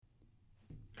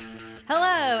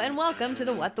and welcome to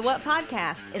the What the What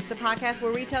podcast. It's the podcast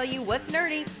where we tell you what's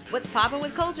nerdy, what's popping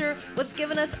with culture, what's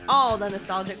giving us all the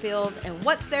nostalgic feels, and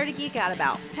what's there to geek out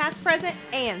about, past, present,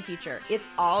 and future. It's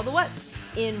all the what's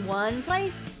in one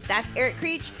place. That's Eric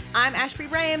Creech. I'm Ashby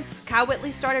Braham. Kyle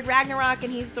Whitley started Ragnarok,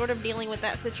 and he's sort of dealing with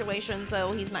that situation,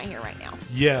 so he's not here right now.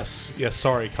 Yes.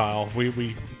 Sorry, Kyle.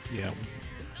 We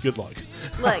good luck.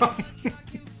 Look,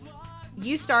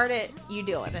 you start it, you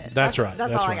deal with it. That's right.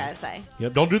 That's all right. I gotta say.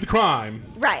 Yep. Don't do the crime.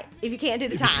 Right. If you can't do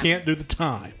the if time. You can't do the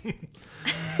time.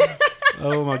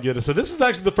 Oh my goodness. So this is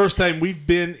actually the first time we've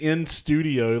been in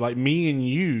studio, like me and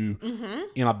you,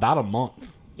 in about a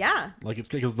month. Yeah. Like it's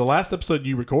great because the last episode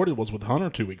you recorded was with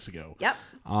Hunter 2 weeks ago. Yep.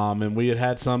 And we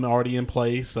had some already in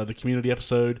place. The community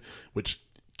episode, which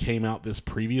came out this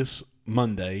previous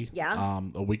Monday. Yeah.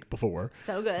 A week before.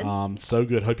 So good. So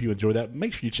good. Hope you enjoy that.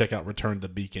 Make sure you check out Return to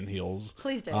Beacon Hills.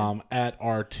 Please do. At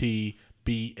RTBH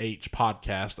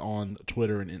Podcast on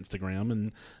Twitter and Instagram,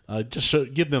 and just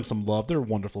give them some love. They're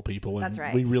wonderful people, and That's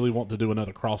right. we really want to do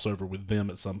another crossover with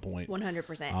them at some point.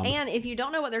 100%. And if you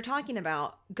don't know what they're talking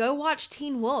about, go watch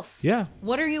Teen Wolf. Yeah.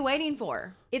 What are you waiting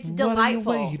for? It's What are you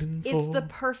delightful. waiting It's for? the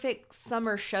perfect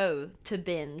summer show to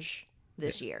binge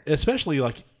this year. Especially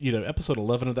episode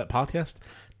 11 of that podcast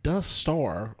does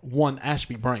star one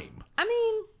Ashby Braham. I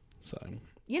mean, So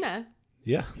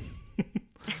yeah.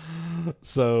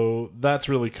 So that's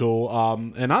really cool.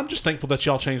 And I'm just thankful that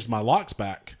y'all changed my locks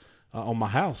back on my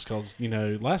house because,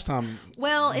 last time...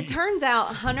 Well, it turns out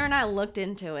Hunter and I looked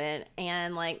into it,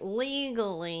 and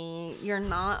legally, you're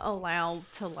not allowed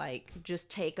to just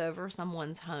take over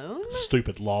someone's home.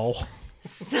 Stupid law.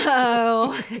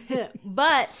 So,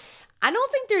 but I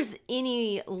don't think there's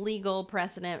any legal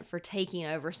precedent for taking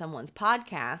over someone's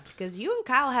podcast because you and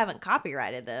Kyle haven't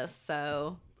copyrighted this.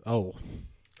 So, Oh,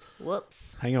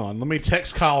 whoops. hang on. Let me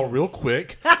text Kyle real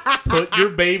quick. Put your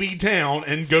baby down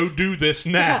and go do this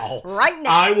now. Right now.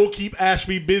 I will keep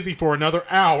Ashby busy for another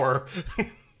hour.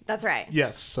 That's right.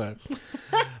 Yes. So,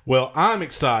 well, I'm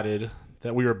excited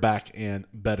that we are back and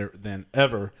better than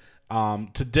ever.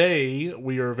 Today,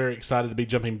 we are very excited to be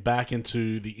jumping back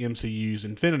into the MCU's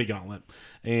Infinity Gauntlet.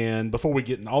 And before we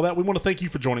get into all that, we want to thank you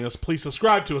for joining us. Please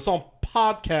subscribe to us on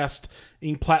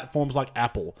podcasting platforms like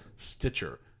Apple,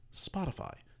 Stitcher,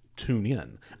 Spotify,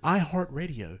 TuneIn,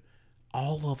 iHeartRadio,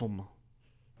 all of them.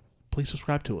 Please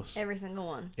subscribe to us. Every single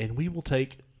one. And we will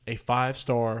take a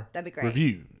 5-star That'd be great.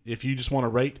 review. If you just want to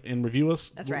rate and review us,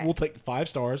 That's right. we'll take 5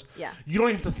 stars. Yeah. You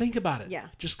don't have to think about it. Yeah.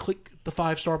 Just click the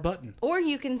 5-star button. Or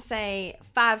you can say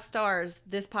 5 stars,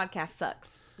 this podcast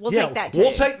sucks. We'll take that too.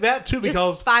 We'll take that too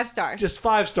because just 5 stars. Just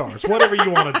 5 stars. Whatever you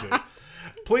want to do.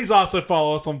 Please also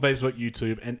follow us on Facebook,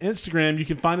 YouTube, and Instagram. You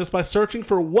can find us by searching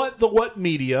for What the What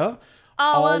Media.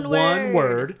 All one one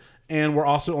word. And we're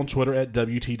also on Twitter at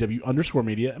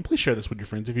WTW_media. And please share this with your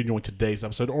friends if you enjoyed today's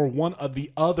episode or one of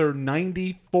the other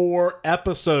 94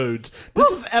 episodes.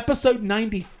 This is episode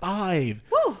 95.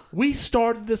 Woo. We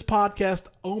started this podcast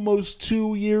almost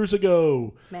 2 years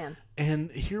ago. Man. And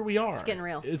here we are. It's getting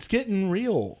real. It's getting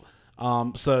real.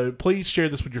 So please share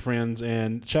this with your friends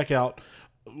and check out,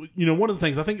 one of the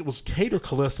things, I think it was Kate or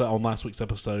Calissa on last week's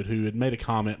episode who had made a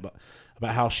comment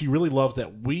about how she really loves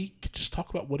that we could just talk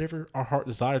about whatever our heart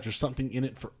desires. There's something in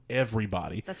it for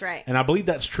everybody. That's right. And I believe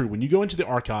that's true. When you go into the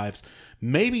archives,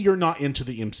 maybe you're not into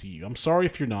the MCU. I'm sorry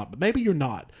if you're not, but maybe you're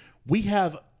not. We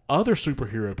have other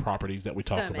superhero properties that we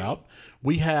talk about.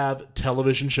 We have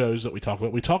television shows that we talk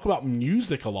about. We talk about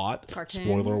music a lot. Cartoons.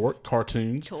 Spoiler alert,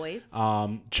 cartoons. Toys.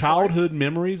 Childhood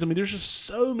memories. I mean, there's just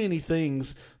so many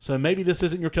things. So maybe this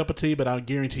isn't your cup of tea, but I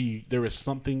guarantee you there is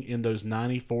something in those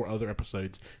 94 other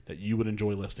episodes that you would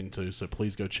enjoy listening to. So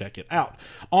please go check it out.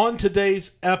 On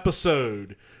today's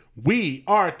episode, we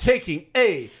are taking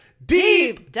a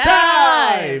deep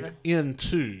dive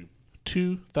into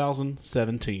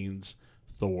 2017's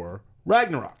Thor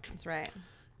Ragnarok. That's right.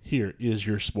 Here is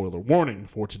your spoiler warning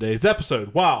for today's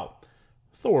episode. While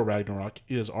Thor Ragnarok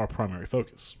is our primary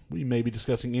focus, we may be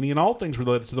discussing any and all things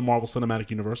related to the Marvel Cinematic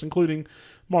Universe, including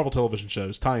Marvel television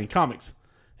shows, tie-in comics,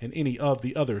 and any of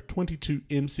the other 22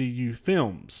 MCU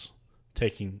films,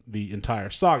 taking the entire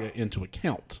saga into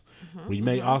account. We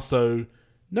may also,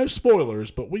 no spoilers,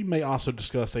 but we may also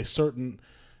discuss a certain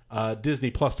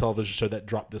Disney Plus television show that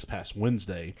dropped this past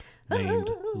Wednesday named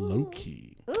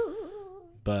Loki.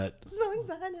 But So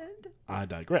excited. I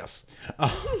digress.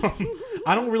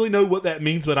 I don't really know what that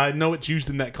means, but I know it's used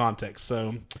in that context.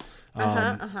 So,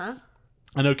 I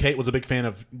know Kate was a big fan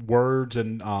of words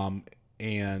and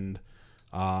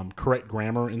correct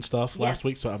grammar and stuff last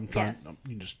week. So I'm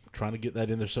just trying to get that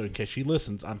in there. So in case she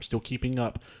listens, I'm still keeping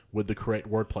up with the correct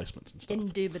word placements and stuff.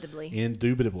 Indubitably.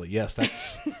 Indubitably, yes.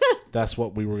 That's that's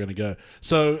what we were going to go.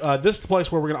 So this is the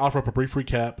place where we're going to offer up a brief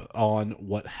recap on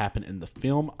what happened in the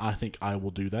film. I think I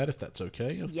will do that if that's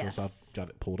okay. Of Yes. course, I've got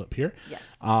it pulled up here. Yes.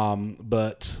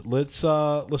 But let's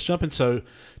jump in. So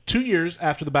 2 years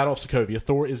after the Battle of Sokovia,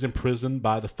 Thor is imprisoned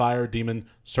by the fire demon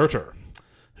Surtur,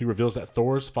 who reveals that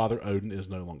Thor's father Odin is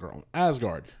no longer on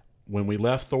Asgard. When we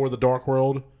left Thor: The Dark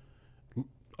World,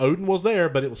 Odin was there,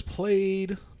 but it was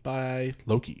played by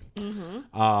Loki.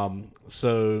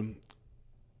 So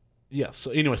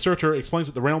anyway, Surtur explains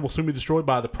that the realm will soon be destroyed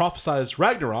by the prophesized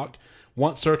Ragnarok.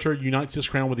 Once Surtur unites his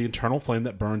crown with the eternal flame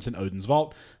that burns in Odin's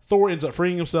vault, Thor ends up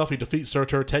freeing himself. He defeats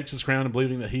Surtur, takes his crown, and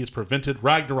believing that he has prevented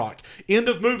Ragnarok. End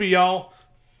of movie, y'all.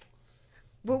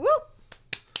 Woo woo.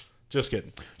 Just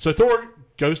kidding. So Thor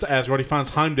goes to Asgard. He finds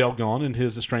Heimdall gone, and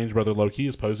his estranged brother Loki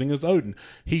is posing as Odin.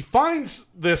 He finds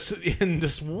this in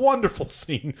this wonderful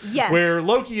scene where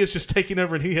Loki is just taking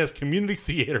over, and he has community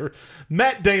theater.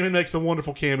 Matt Damon makes a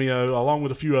wonderful cameo, along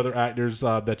with a few other actors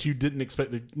that you didn't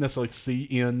expect to necessarily see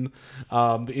in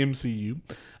the MCU.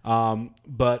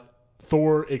 But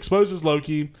Thor exposes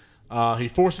Loki. He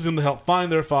forces him to help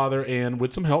find their father, and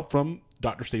with some help from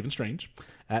Dr. Stephen Strange,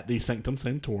 at the Sanctum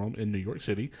Sanctorum in New York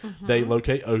City, they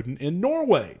locate Odin in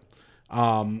Norway.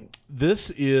 This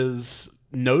is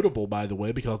notable, by the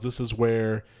way, because this is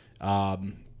where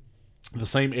the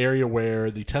same area where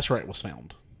the Tesseract was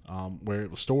found, where it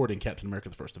was stored in Captain America: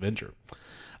 The First Avenger.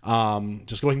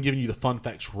 Just go ahead and giving you the fun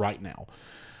facts right now.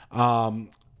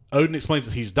 Odin explains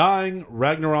that he's dying.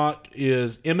 Ragnarok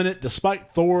is imminent despite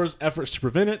Thor's efforts to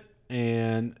prevent it,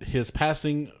 and his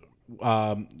passing,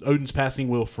 Odin's passing,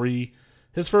 will free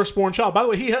his firstborn child. By the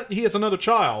way, he has another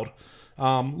child,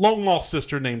 long lost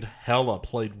sister named Hela,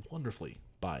 played wonderfully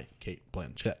by Cate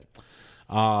Blanchett.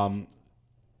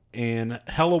 And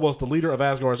Hela was the leader of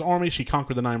Asgard's army. She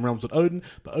conquered the 9 realms with Odin,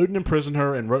 but Odin imprisoned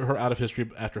her and wrote her out of history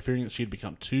after fearing that she had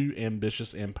become too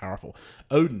ambitious and powerful.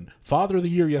 Odin, Father of the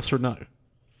Year, yes or no?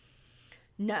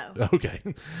 No. Okay.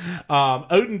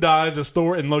 Odin dies as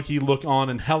Thor and Loki look on,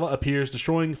 and Hela appears,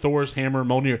 destroying Thor's hammer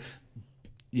Mjolnir.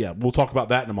 Yeah, we'll talk about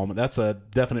that in a moment. That's a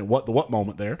definite what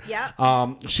moment there.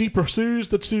 Yeah. She pursues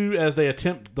the two as they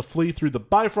attempt to flee through the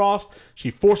Bifrost.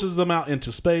 She forces them out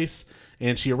into space,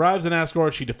 and she arrives in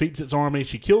Asgard. She defeats its army.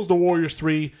 She kills the Warriors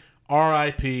 3.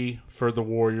 R.I.P. for the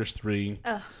Warriors 3.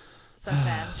 Ugh, so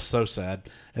sad. So sad.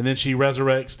 And then she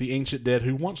resurrects the ancient dead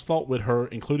who once fought with her,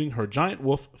 including her giant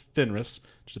wolf, Fenris,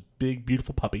 just a big,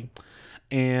 beautiful puppy.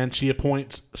 And she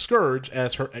appoints Scourge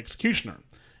as her executioner.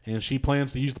 And she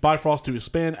plans to use the Bifrost to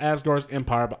expand Asgard's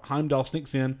empire, but Heimdall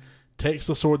sneaks in, takes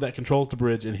the sword that controls the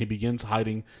bridge, and he begins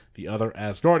hiding the other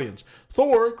Asgardians.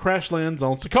 Thor crash lands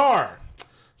on Sakaar.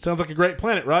 Sounds like a great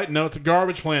planet, right? No, it's a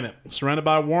garbage planet, surrounded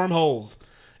by wormholes.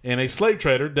 And a slave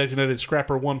trader, designated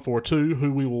Scrapper 142,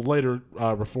 who we will later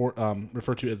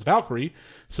refer to as Valkyrie,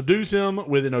 subdues him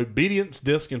with an obedience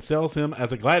disc and sells him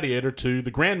as a gladiator to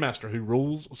the Grandmaster, who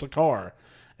rules Sakaar.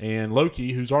 And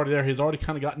Loki, who's already there, he's already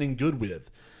kind of gotten in good with.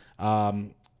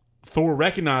 Thor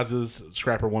recognizes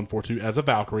Scrapper 142 as a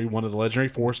Valkyrie, one of the legendary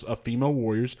force of female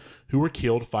warriors who were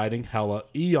killed fighting Hela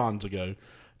eons ago.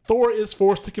 Thor is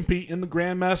forced to compete in the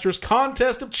Grandmaster's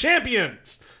Contest of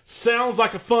Champions. Sounds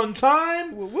like a fun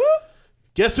time. Woo-woo.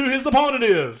 Guess who his opponent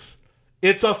is?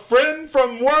 It's a friend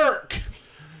from work.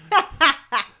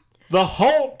 The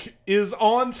Hulk is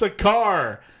on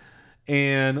Sakaar.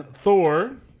 And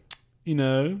Thor,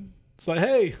 it's like,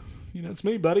 hey, it's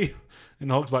me, buddy. And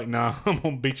the Hulk's like, nah, I'm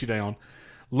going to beat you down.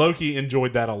 Loki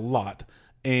enjoyed that a lot.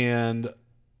 And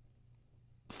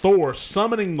Thor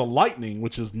summoning the lightning,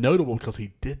 which is notable because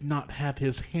he did not have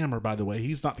his hammer, by the way.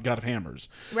 He's not the god of hammers.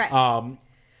 Right.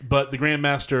 But the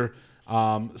Grandmaster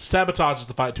sabotages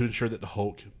the fight to ensure that the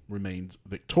Hulk remains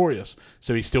victorious.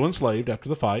 So he's still enslaved after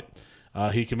the fight.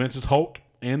 He convinces Hulk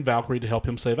and Valkyrie to help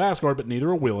him save Asgard, but neither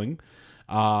are willing.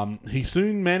 He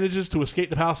soon manages to escape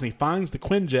the palace, and he finds the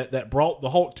Quinjet that brought the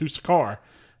Hulk to Sakaar.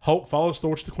 Hulk follows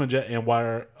Thor to the Quinjet, and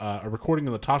while a recording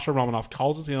of Natasha Romanoff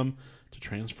causes him to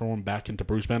transform back into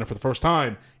Bruce Banner for the first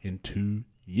time in 2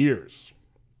 years.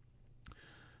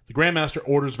 The Grandmaster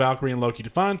orders Valkyrie and Loki to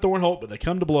find Thor and Hulk, but they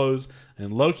come to blows,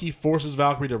 and Loki forces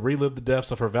Valkyrie to relive the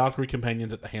deaths of her Valkyrie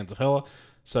companions at the hands of Hela.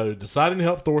 So, deciding to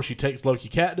help Thor, she takes Loki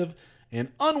captive, and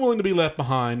unwilling to be left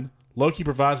behind, Loki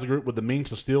provides the group with the means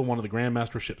to steal one of the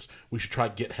Grandmaster's ships. We should try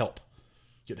Get Help.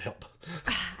 Get Help.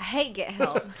 I hate Get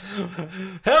Help.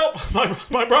 Help!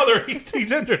 My brother,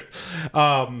 he's injured.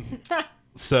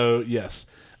 So, yes.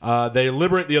 They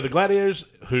liberate the other gladiators,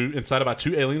 who incited by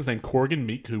 2 aliens named Korg and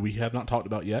Meek, who we have not talked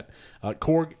about yet.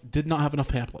 Korg did not have enough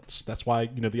pamphlets. That's why,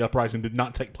 the uprising did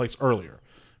not take place earlier.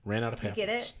 Ran out of pamphlets. You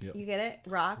get it? Yep. You get it?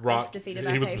 Rock Rock was defeated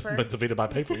by he was paper. defeated by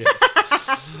paper.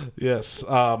 Yes. Yes.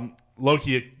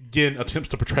 Loki again attempts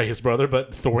to betray his brother,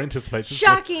 but Thor anticipates it.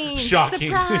 Shocking!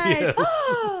 Shocking! Surprise!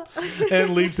 Yes.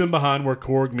 And leaves him behind where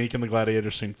Korg, Meek, and the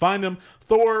Gladiators soon find him.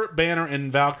 Thor, Banner,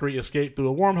 and Valkyrie escape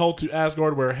through a wormhole to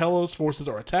Asgard, where Hela's forces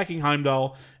are attacking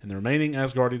Heimdall and the remaining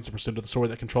Asgardians in pursuit of the sword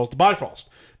that controls the Bifrost.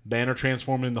 Banner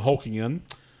transformed into Hulk again.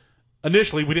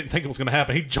 Initially, we didn't think it was going to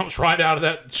happen. He jumps right out of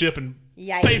that ship and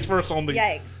face first on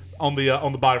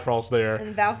the Bifrost there.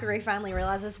 And Valkyrie finally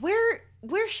realizes where's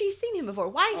she seen him before?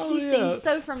 Why he seems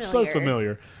so familiar? So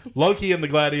familiar. Loki and the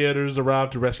Gladiators arrive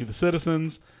to rescue the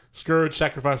citizens. Scourge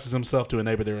sacrifices himself to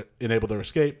enable their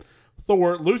escape.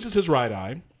 Thor loses his right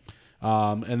eye,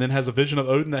 and then has a vision of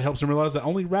Odin that helps him realize that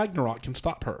only Ragnarok can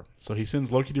stop her. So he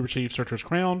sends Loki to retrieve Surtur's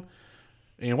crown.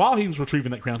 And while he was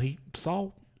retrieving that crown, he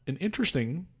saw an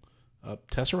interesting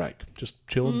Tesseract just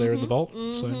chilling there in the vault.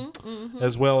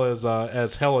 As well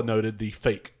as Hela noted, the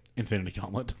fake Infinity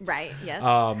Gauntlet. Right, yes.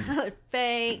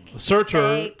 Fake.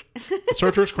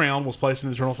 Surtur's crown was placed in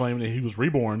the Eternal Flame, and he was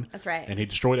reborn. That's right. And he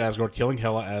destroyed Asgard, killing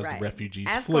Hela as the refugees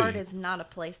flee. Asgard is not a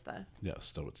place, though.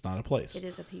 Yes, so it's not a place. It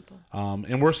is a people.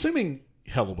 And we're assuming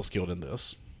Hela was killed in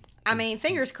this. I mean,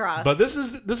 fingers crossed. But this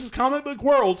is comic book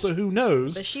world, so who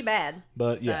knows? But she bad.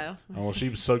 But yeah. Oh, she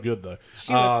was so good, though.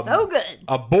 She was so good.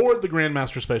 Aboard the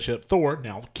Grandmaster spaceship, Thor,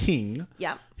 now king,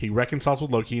 Yep. he reconciles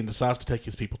with Loki and decides to take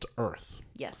his people to Earth.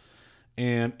 Yes.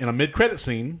 And in a mid-credit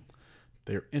scene,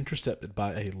 they're intercepted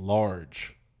by a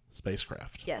large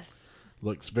spacecraft. Yes.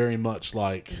 Looks very much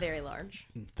like very large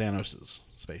Thanos'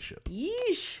 spaceship.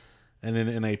 Yeesh. And then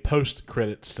in a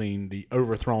post-credit scene, the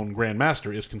overthrown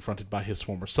Grandmaster is confronted by his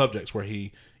former subjects, where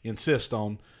he insists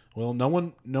on, well, no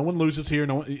one loses here.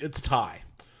 It's a tie.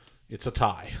 It's a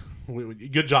tie.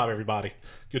 Good job, everybody.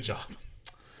 Good job.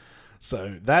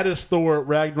 So that is Thor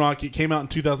Ragnarok. It came out in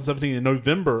 2017, in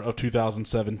November of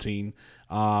 2017,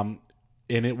 and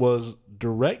it was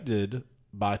directed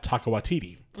by Taika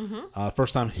Waititi.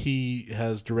 First time he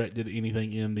has directed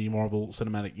anything in the Marvel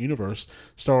Cinematic Universe,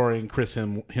 starring Chris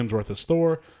Hemsworth as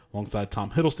Thor, alongside Tom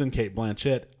Hiddleston, Cate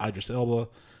Blanchett, Idris Elba,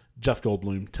 Jeff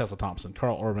Goldblum, Tessa Thompson,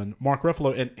 Carl Urban, Mark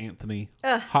Ruffalo, and Anthony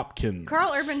Hopkins.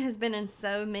 Carl Urban has been in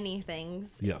so many things.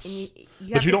 Yes,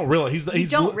 but you don't realize you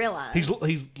don't realize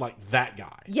he's like that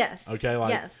guy. Yes. Okay.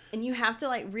 Like, yes, and you have to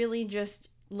like really just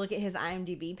look at his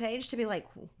IMDb page to be like,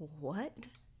 what?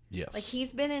 Yes. Like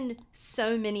he's been in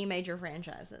so many major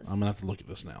franchises. I'm gonna have to look at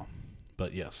this now,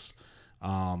 but yes.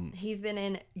 He's been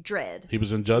in Dredd. He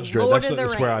was in Judge Dredd.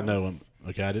 That's where I know him.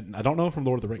 Okay, I don't know him from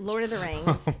Lord of the Rings. Lord of the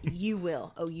Rings. You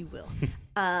will. Oh, you will.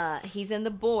 He's in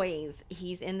The Boys.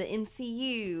 He's in the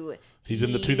MCU. He's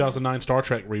in the 2009 Star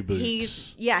Trek reboot.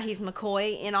 He's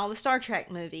McCoy in all the Star Trek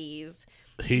movies.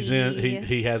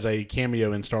 He has a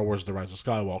cameo in Star Wars: The Rise of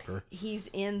Skywalker. He's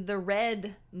in the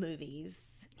Red movies.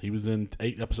 He was in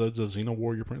 8 episodes of Xena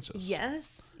Warrior Princess.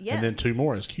 Yes. And then 2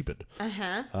 more as Cupid.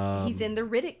 He's in the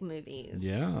Riddick movies.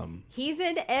 Yeah. He's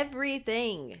in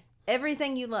everything.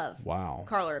 Everything you love. Wow.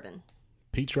 Carl Urban.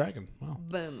 Pete's Dragon. Wow.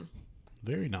 Boom.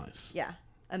 Very nice. Yeah.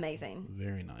 Amazing.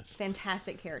 Very nice.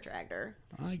 Fantastic character actor.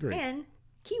 I agree. And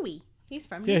Kiwi. He's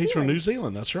from New Zealand. He's from New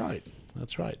Zealand. That's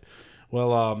right.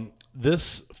 Well,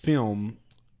 this film,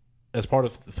 as part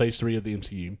of Phase 3 of the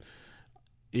MCU,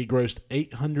 it grossed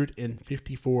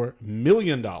 $854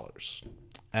 million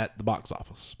at the box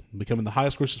office, becoming the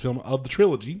highest grossing film of the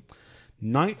trilogy,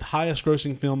 9th highest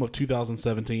grossing film of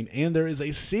 2017, and there is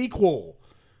a sequel,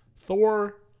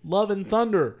 Thor Love and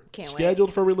Thunder,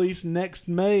 scheduled for release next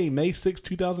May 6,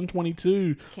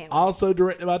 2022, also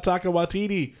directed by Taika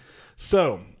Waititi.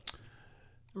 So,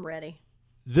 I'm ready.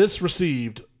 This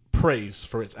received praise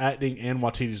for its acting and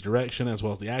Waititi's direction, as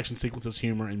well as the action sequences,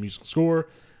 humor, and musical score.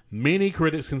 Many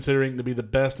critics considering it to be the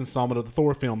best installment of the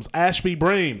Thor films. Ashby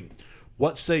Brain,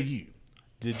 what say you?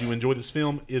 Did you enjoy this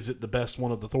film? Is it the best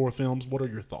one of the Thor films? What are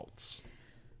your thoughts?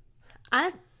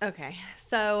 Okay,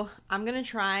 so I'm going to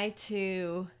try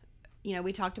to,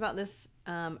 we talked about this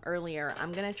earlier.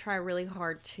 I'm going to try really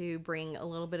hard to bring a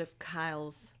little bit of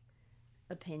Kyle's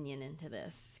opinion into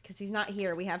this because he's not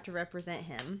here. We have to represent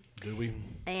him. Do we?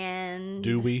 And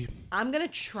do we? I'm going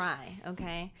to try,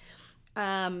 okay?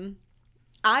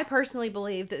 I personally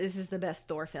believe that this is the best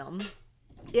Thor film.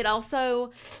 It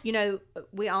also,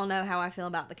 we all know how I feel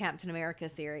about the Captain America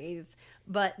series,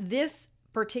 but this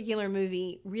particular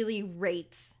movie really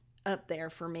rates up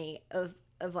there for me of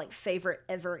like favorite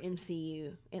ever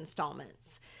MCU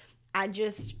installments. I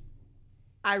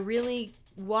really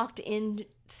walked in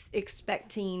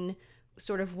expecting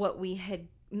sort of what we had,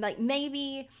 like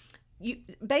maybe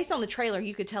based on the trailer,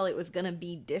 you could tell it was going to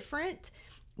be different.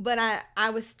 But I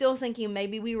was still thinking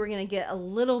maybe we were going to get a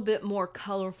little bit more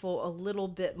colorful, a little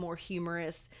bit more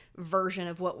humorous version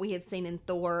of what we had seen in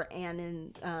Thor and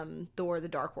in Thor: The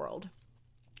Dark World.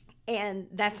 And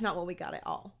that's not what we got at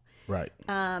all. Right.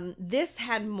 This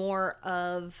had more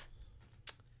of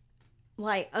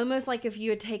like almost like if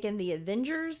you had taken the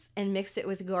Avengers and mixed it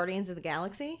with Guardians of the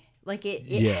Galaxy. Like it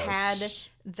had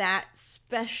that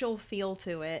special feel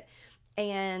to it.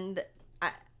 And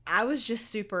I was just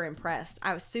super impressed.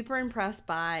 I was super impressed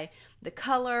by the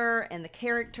color and the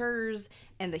characters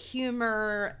and the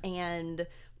humor and,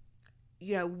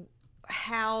 you know,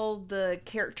 how the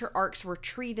character arcs were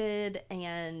treated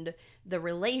and the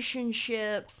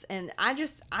relationships. And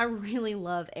I really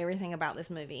love everything about this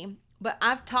movie. But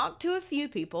I've talked to a few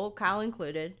people, Kyle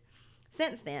included,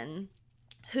 since then,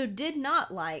 who did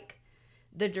not like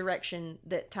the direction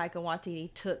that Taika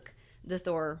Waititi took the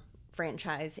Thor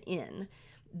franchise in.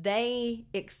 They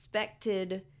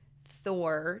expected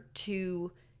Thor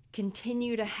to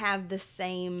continue to have the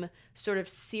same sort of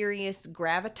serious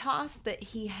gravitas that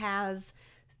he has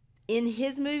in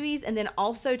his movies, and then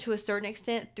also to a certain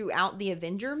extent throughout the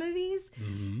Avenger movies,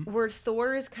 where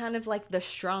Thor is kind of like the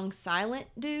strong silent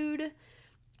dude,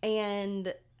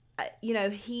 and you know,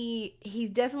 he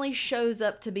definitely shows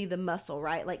up to be the muscle,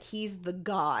 right? Like he's the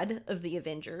god of the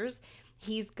Avengers.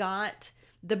 He's got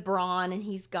the brawn and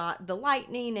he's got the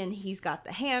lightning and he's got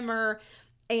the hammer,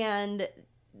 and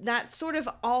that's sort of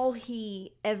all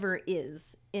he ever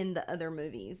is in the other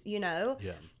movies, you know?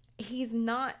 Yeah. He's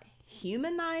not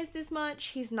humanized as much.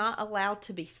 He's not allowed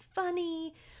to be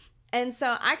funny. And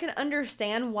so I can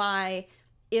understand why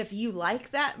if you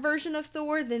like that version of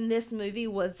Thor, then this movie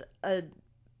was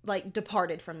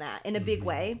departed from that in a big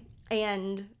way.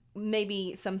 And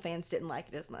maybe some fans didn't like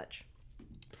it as much.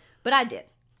 But I did.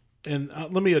 And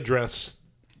let me address,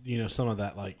 you know, some of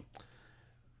that. Like,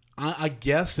 I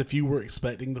guess if you were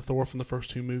expecting the Thor from the first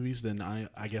two movies, then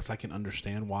I guess I can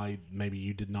understand why maybe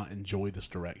you did not enjoy this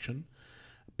direction.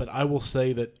 But I will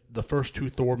say that the first two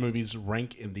Thor movies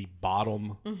rank in the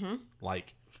bottom,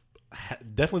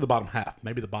 definitely the bottom half,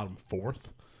 maybe the bottom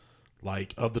fourth.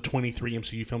 Like, of the 23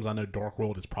 MCU films, I know Dark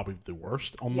World is probably the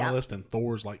worst on my list, and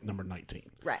Thor's like number 19.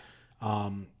 Right.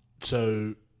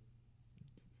 So,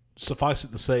 suffice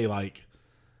it to say, like,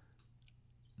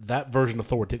 that version of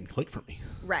Thor didn't click for me.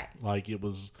 Right. Like, it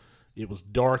was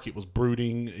dark, it was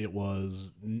brooding, it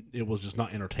was just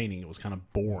not entertaining. It was kind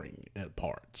of boring at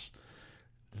parts.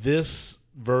 This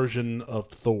version of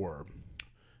Thor,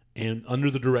 and under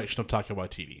the direction of Taika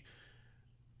Waititi,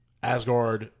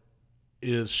 Asgard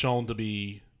is shown to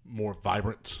be more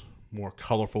vibrant, more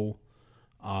colorful.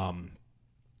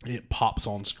 It pops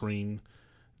on screen.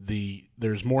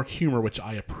 There's more humor, which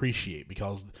I appreciate,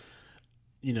 because,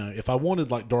 you know, if I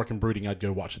wanted like dark and brooding, I'd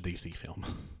go watch a DC film.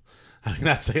 I mean,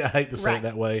 I hate to say it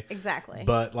that way. Exactly.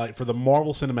 But like for the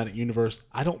Marvel Cinematic Universe,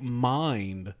 I don't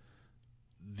mind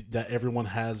that everyone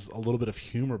has a little bit of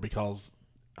humor, because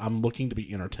I'm looking to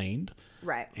be entertained.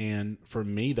 Right. And for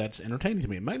me, that's entertaining to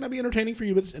me. It might not be entertaining for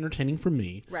you, but it's entertaining for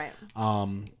me. Right.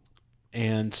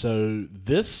 And so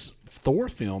this Thor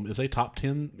film is a top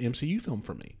 10 MCU film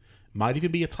for me. Might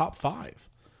even be a top 5.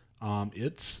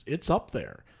 It's up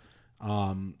there.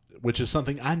 Which is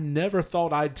something I never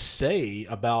thought I'd say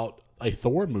about a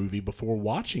Thor movie before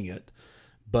watching it.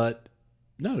 But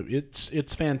no,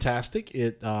 it's fantastic.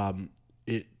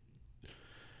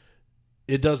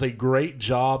 It does a great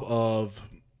job of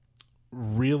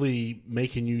really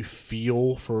making you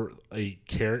feel for a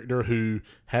character who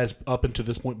has up until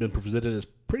this point been presented as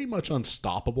pretty much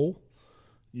unstoppable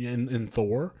in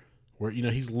Thor, where, you know,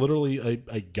 he's literally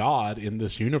a god in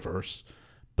this universe,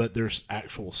 but there's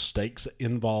actual stakes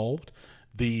involved.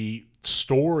 The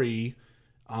story,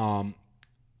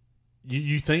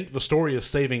 you think the story is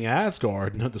saving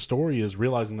Asgard. No, the story is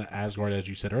realizing that Asgard, as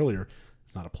you said earlier,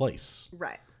 is not a place.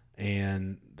 Right.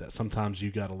 And that sometimes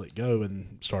you got to let go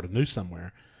and start anew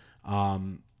somewhere.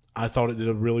 I thought it did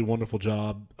a really wonderful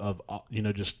job of, you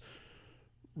know, just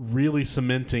really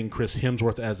cementing Chris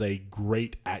Hemsworth as a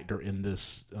great actor in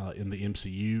this, in the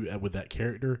MCU with that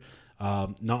character.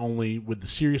 Not only with the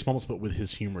serious moments, but with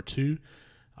his humor too.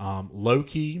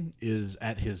 Loki is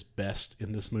at his best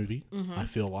in this movie, I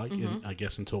feel like, and I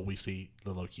guess until we see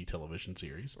the Loki television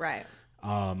series. Right.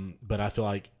 But I feel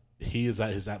like he is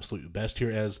at his absolute best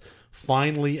here, as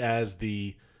finally as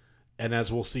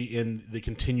we'll see in the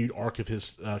continued arc of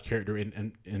his character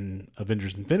in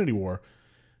Avengers Infinity War,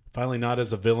 finally not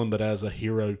as a villain, but as a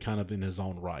hero kind of in his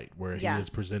own right, where he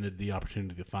has presented the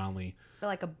opportunity to finally...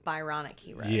 Like a Byronic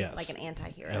hero. Yes. Like an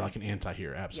anti-hero. Yeah, like an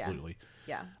anti-hero, absolutely.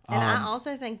 Yeah. And I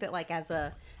also think that, like, as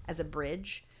a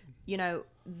bridge, you know,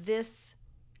 this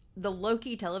the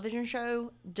Loki television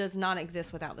show does not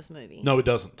exist without this movie. No, it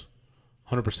doesn't.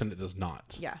 100% it does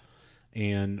not. Yeah.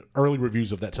 And early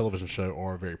reviews of that television show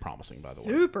are very promising, by the way.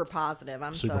 Super positive.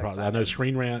 I'm so excited. I know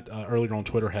Screen Rant earlier on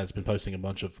Twitter has been posting a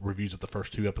bunch of reviews of the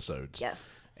first 2 episodes.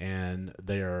 Yes. And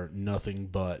they are nothing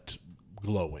but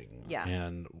glowing. Yeah.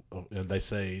 And they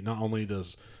say not only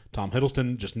does Tom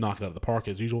Hiddleston just knock it out of the park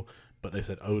as usual, but they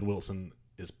said Owen Wilson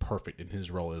is perfect in his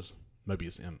role as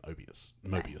Mobius M. Mobius.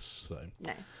 Nice. So.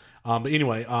 Nice. But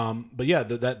anyway, but yeah,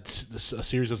 that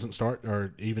series doesn't start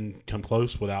or even come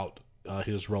close without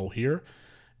his role here.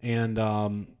 And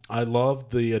I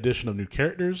loved the addition of new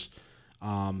characters.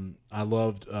 I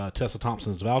loved Tessa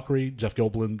Thompson as Valkyrie. Jeff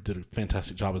Goldblum did a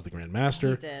fantastic job as the Grand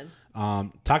Master. He did.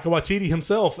 Taika Waititi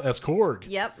himself as Korg.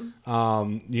 Yep.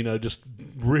 Just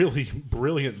really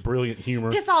brilliant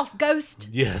humor. Piss off, Ghost.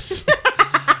 Yes.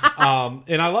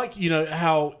 And I like,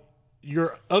 how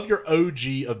your OG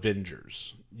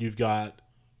Avengers, you've got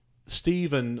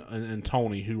Steve and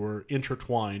Tony, who are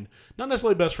intertwined, not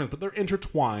necessarily best friends, but they're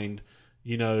intertwined,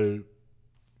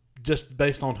 just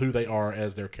based on who they are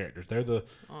as their characters. They're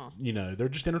they're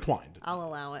just intertwined. I'll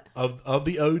allow it. Of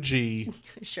the OG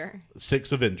Sure.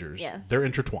 6 Avengers, yes. They're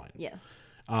intertwined. Yes.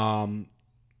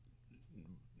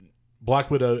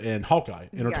 Black Widow and Hawkeye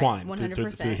intertwined. Right.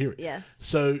 100%. Through here. Yes.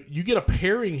 So you get a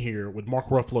pairing here with Mark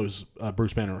Ruffalo's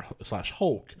Bruce Banner /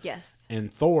 Hulk. Yes.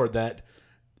 And Thor that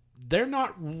they're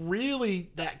not really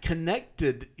that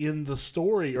connected in the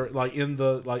story or like in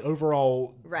the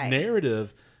overall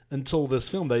narrative until this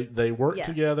film. They work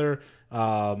together.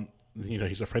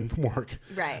 He's a friend from work.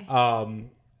 Right.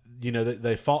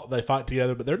 They fight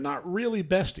together, but they're not really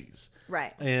besties.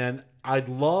 Right. And I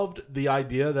loved the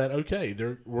idea that, okay,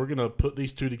 we're going to put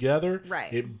these 2 together.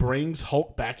 Right. It brings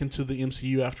Hulk back into the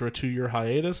MCU after a 2-year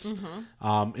hiatus in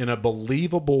a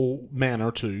believable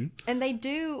manner, too. And they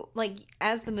do,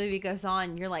 as the movie goes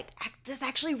on, you're like, this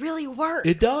actually really works.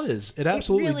 It does. It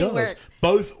absolutely really does. Works.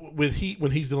 Both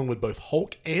when he's dealing with both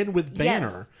Hulk and with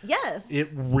Banner. Yes. It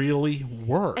really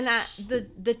works. And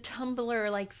the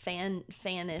Tumblr,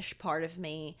 fanish part of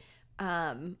me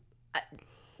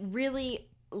really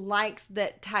likes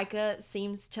that Taika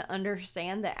seems to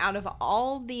understand that out of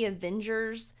all the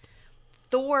Avengers,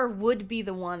 Thor would be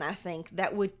the one, I think,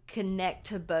 that would connect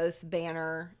to both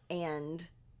Banner and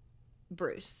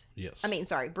Bruce. Yes.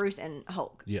 Bruce and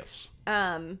Hulk. Yes.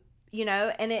 And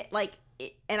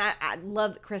I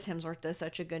love that Chris Hemsworth does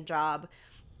such a good job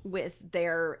with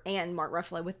and Mark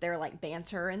Ruffalo with their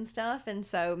banter and stuff. And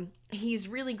so he's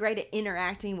really great at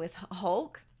interacting with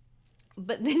Hulk.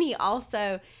 But then he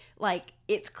also,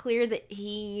 it's clear that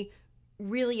he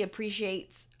really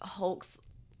appreciates Hulk's,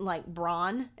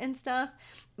 brawn and stuff.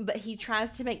 But he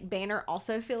tries to make Banner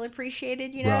also feel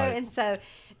appreciated, Right. And so,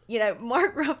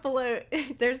 Mark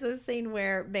Ruffalo, there's a scene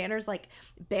where Banner's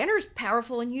Banner's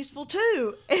powerful and useful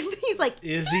too. And he's like,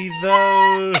 is he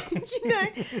though? And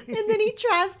then he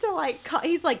tries to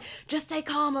he's like, just stay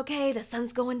calm, okay? The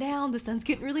sun's going down. The sun's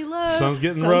getting really low. Sun's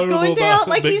getting low. Going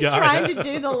down. He's guy. trying to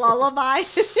do the lullaby.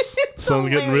 Sun's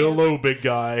getting real low, big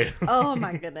guy. Oh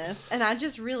my goodness. And I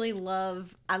just really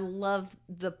love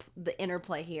the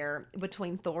interplay here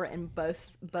between Thor and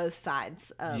both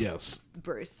sides of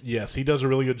Bruce. Yes, he does a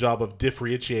really good job of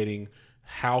differentiating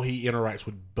how he interacts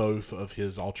with both of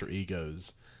his alter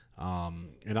egos.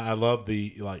 And I love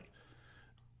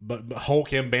but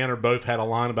Hulk and Banner both had a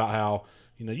line about how,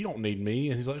 you don't need me.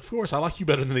 And he's like, of course, I like you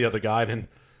better than the other guy. And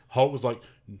Hulk was like,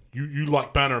 you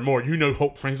like Banner more.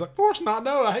 Hulk friend. He's like, of course not.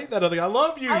 No, I hate that other guy. I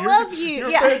love you.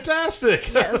 You're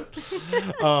fantastic. Yes.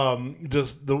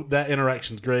 Just that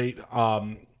interaction's great.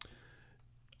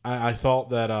 I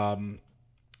thought that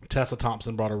Tessa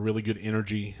Thompson brought a really good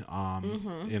energy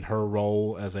in her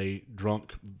role as a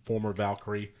drunk former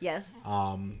Valkyrie. Yes.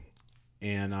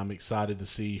 And I'm excited to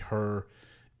see her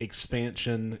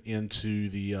expansion into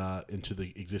the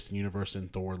existing universe in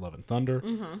Thor: Love and Thunder.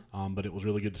 But it was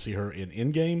really good to see her in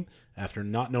Endgame after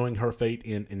not knowing her fate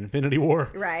in Infinity War.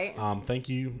 Right. Thank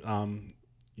you.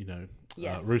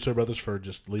 Russo brothers for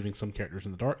just leaving some characters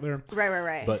in the dark there.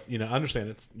 Right. But I understand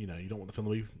it's you don't want the film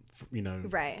to be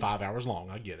 5 hours long.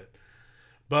 I get it.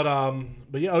 But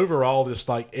yeah, overall, just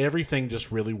everything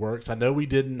just really works. I know we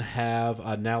didn't have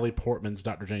Natalie Portman's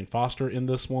Dr. Jane Foster in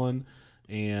this one,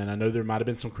 and I know there might have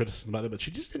been some criticism about it, but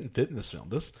she just didn't fit in this film.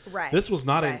 This was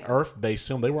not an Earth-based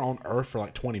film. They were on Earth for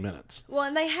 20 minutes. Well,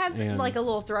 and they had a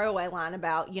little throwaway line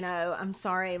about, I'm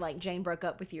sorry, Jane broke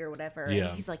up with you or whatever. Yeah.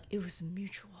 And he's like, it was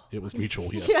mutual. It was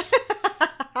mutual, yes.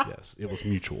 Yes, it was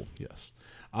mutual, yes.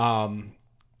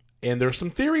 And there's some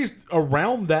theories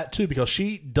around that too, because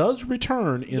she does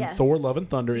return in Yes. Thor: Love and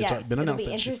Thunder. It's Yes, been it'll announced be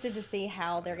that interested to see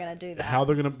how they're going to do that. how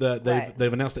they're going to Right.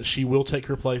 they've announced that she will take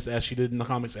her place as she did in the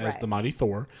comics as Right. the Mighty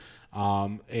Thor.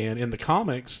 And in the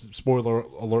comics, spoiler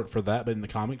alert for that, but in the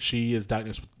comics, she is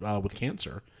diagnosed with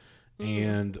cancer,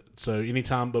 and so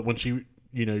anytime, but when she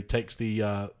takes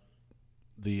the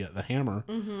hammer,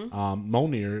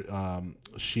 Mjolnir,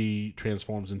 she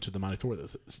transforms into the Mighty Thor,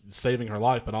 saving her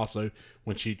life. But also,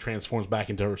 when she transforms back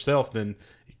into herself, then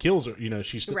it kills her.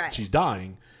 She's Right. she's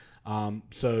dying.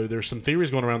 So there's some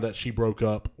theories going around that she broke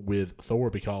up with Thor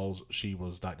because she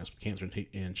was diagnosed with cancer,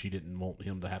 and she didn't want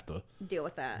him to have to deal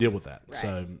with that. deal with that. Right.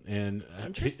 So and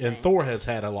Interesting. Thor has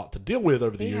had a lot to deal with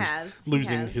over the He years, has. He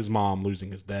losing has. his mom,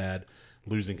 losing his dad,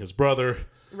 losing his brother.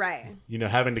 Right.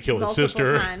 Having to kill his Multiple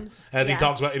sister, times. as Yeah. he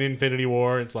talks about in Infinity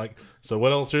War. It's like, so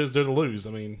what else is there to lose?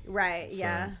 I mean, Right.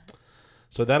 Yeah.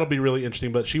 so that'll be really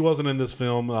interesting. But she wasn't in this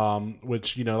film,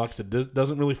 which, like I said,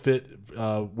 doesn't really fit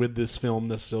with this film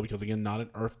necessarily because, again, not an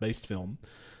Earth-based film.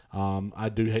 I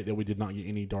do hate that we did not get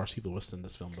any Darcy Lewis in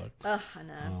this film, though. Ugh, I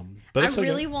know. But I it's okay.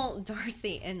 really want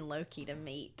Darcy and Loki to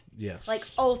meet. Yes. Like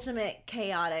ultimate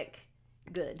chaotic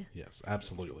good. Yes,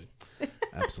 absolutely.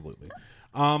 Absolutely.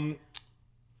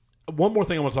 One more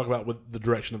thing I want to talk about with the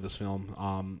direction of this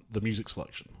film, the music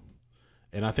selection.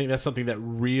 And I think that's something that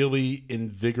really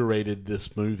invigorated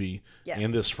this movie Yes.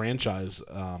 and this franchise.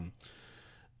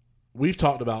 We've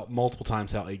talked about multiple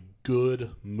times how a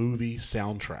good movie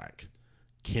soundtrack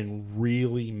can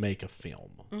really make a film.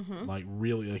 Like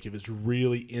really, like if it's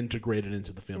really integrated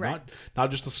into the film, Right.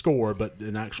 not just the score, but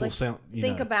an actual Like, sound.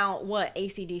 Think about what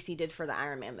AC/DC did for the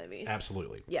Iron Man movies.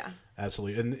 Absolutely. Yeah.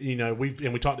 Absolutely. And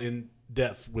we talked in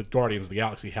depth with Guardians of the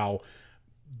Galaxy how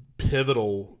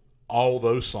pivotal all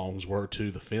those songs were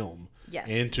to the film. Yes.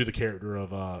 And to the character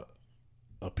of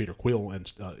Peter Quill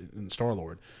and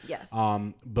Star-Lord. Yes.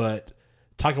 But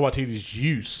Taika Waititi's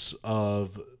use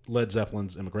of Led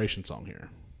Zeppelin's Immigration Song here,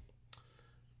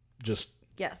 just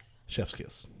yes. chef's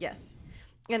kiss. Yes.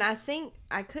 And I think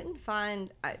I couldn't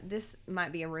find, this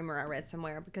might be a rumor I read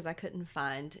somewhere because I couldn't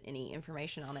find any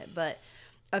information on it, but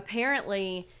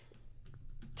apparently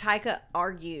Taika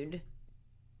argued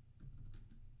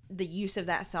the use of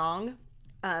that song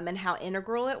and how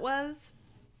integral it was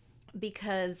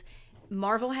because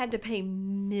Marvel had to pay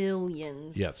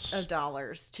millions Yes. of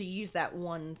dollars to use that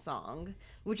one song,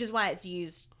 which is why it's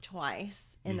used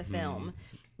twice in the film.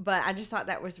 But I just thought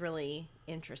that was really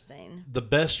interesting. The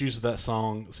best use of that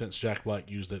song since Jack Black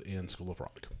used it in School of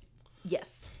Rock.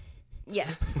 Yes.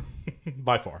 Yes.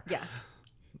 By far. Yeah.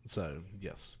 So,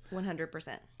 yes.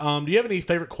 100%. Do you have any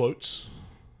favorite quotes?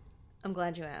 I'm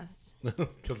glad you asked.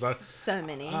 Because So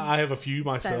many. I have a few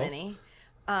myself. So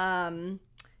many.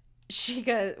 She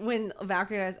goes, when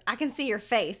Valkyrie goes, I can see your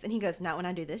face. And he goes, not when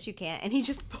I do this, you can't. And he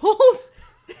just pulls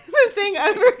the thing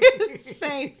over his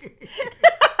face.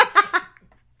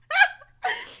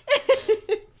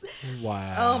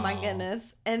 Wow. Oh my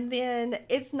goodness. And then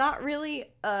it's not really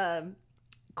a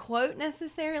quote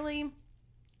necessarily,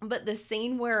 but the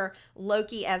scene where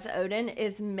Loki as Odin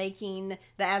is making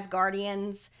the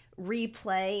Asgardians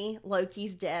replay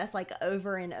Loki's death like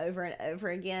over and over and over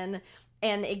again.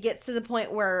 And it gets to the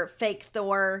point where fake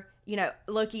Thor,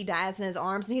 Loki dies in his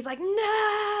arms and he's like,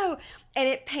 no. And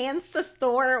it pans to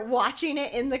Thor watching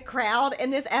it in the crowd.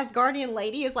 And this Asgardian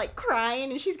lady is like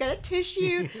crying and she's got a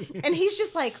tissue. And he's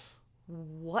just like,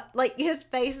 what? Like his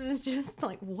face is just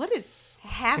like, what is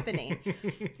happening?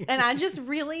 And I just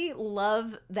really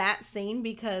love that scene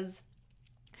because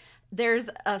there's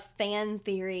a fan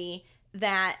theory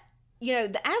that,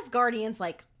 the Asgardians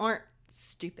like aren't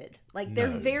stupid. Like they're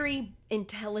No. very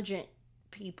intelligent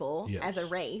people Yes. as a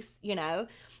race,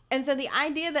 And so the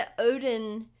idea that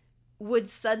Odin would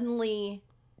suddenly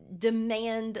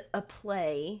demand a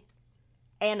play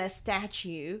and a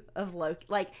statue of Loki,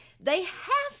 like they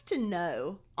have to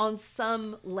know on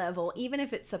some level, even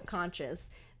if it's subconscious,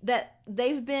 that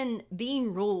they've been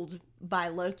being ruled by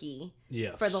Loki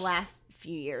Yes. for the last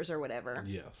few years or whatever.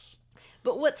 Yes.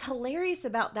 But what's hilarious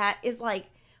about that is like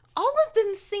all of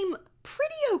them seem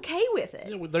pretty okay with it.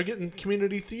 Yeah, well, they're getting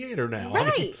community theater now. I mean,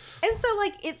 Right. And so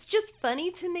like it's just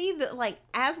funny to me that like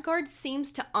Asgard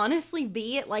seems to honestly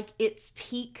be at like its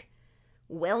peak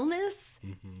wellness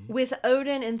with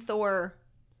Odin and Thor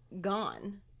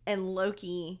gone and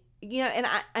Loki, and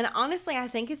honestly I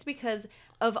think it's because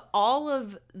of all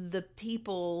of the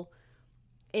people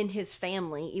in his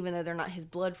family, even though they're not his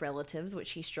blood relatives,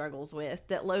 which he struggles with,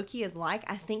 that Loki is like,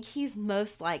 I think he's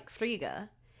most like Frigga.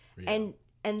 Yeah.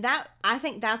 And that, I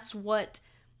think that's what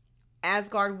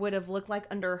Asgard would have looked like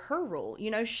under her rule.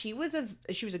 You know, she was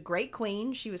a great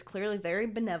queen. She was clearly very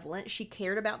benevolent. She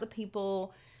cared about the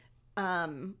people.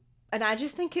 And I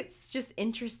just think it's just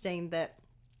interesting that,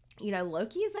 you know,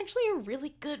 Loki is actually a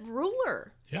really good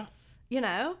ruler. Yeah. You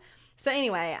know? So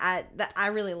anyway, I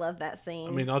really love that scene.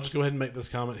 I mean, I'll just go ahead and make this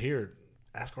comment here.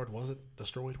 Asgard wasn't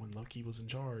destroyed when Loki was in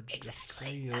charge. Exactly. Just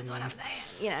saying. That's what I'm saying.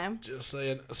 You know? Just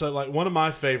saying. So, like, one of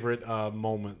my favorite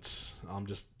moments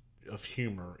just of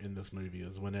humor in this movie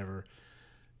is whenever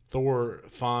Thor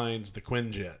finds the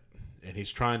Quinjet and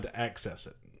he's trying to access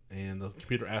it. And the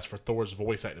computer asks for Thor's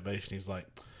voice activation. He's like,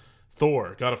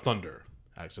 Thor, God of Thunder,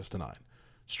 access denied.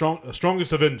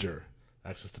 Strongest Avenger,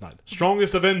 access denied.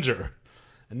 Strongest Avenger.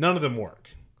 And none of them work.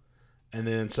 And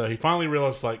then so he finally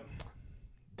realized, like,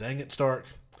 dang it, Stark.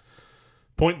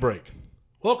 Point Break.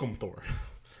 Welcome, Thor.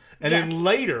 And then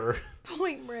later,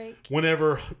 Point Break.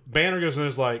 Whenever Banner goes in,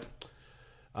 is like,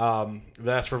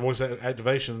 they ask for voice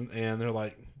activation, and they're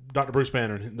like, Dr. Bruce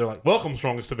Banner, and they're like, welcome,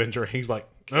 Strongest Avenger. And he's like,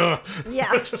 ugh.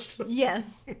 Yeah. Yes.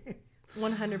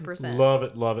 100%. Love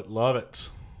it, love it, love it.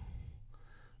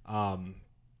 A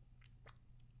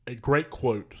great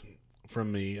quote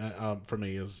from me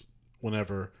is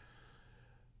whenever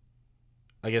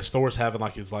I guess Thor's having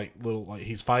like his like little like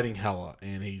he's fighting Hela,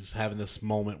 and he's having this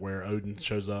moment where Odin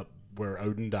shows up where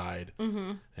Odin died,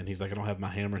 and he's like, I don't have my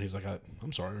hammer, and he's like,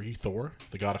 I'm sorry, are you Thor,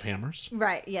 the god of hammers?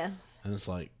 Right. Yes. And it's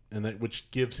like, and that which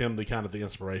gives him the kind of the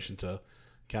inspiration to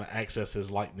kind of access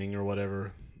his lightning or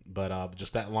whatever. But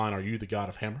just that line, are you the god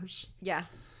of hammers? Yeah.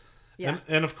 Yeah.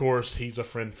 And of course, he's a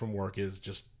friend from work is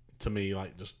just, to me,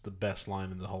 like just the best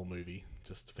line in the whole movie.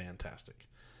 Just fantastic.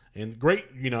 And great,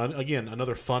 you know, again,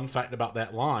 another fun fact about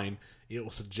that line, it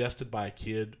was suggested by a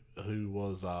kid who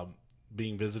was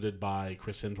being visited by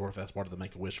Chris Hemsworth as part of the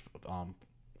Make-A-Wish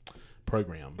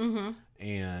program. Mm-hmm.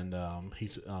 And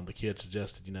the kid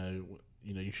suggested, you know,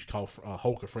 you should call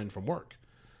Hulk a friend from work,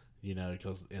 you know,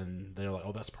 and they're like,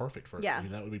 oh, that's perfect for yeah. You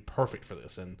know, that would be perfect for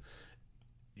this. And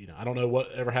you know, I don't know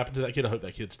what ever happened to that kid. I hope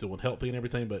that kid's still healthy and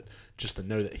everything, but just to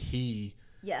know that he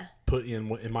put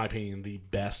in my opinion, the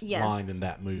best line in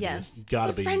that movie. Yes.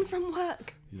 Gotta be. Friend from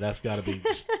work. That's gotta be,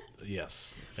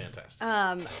 yes, fantastic.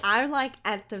 I like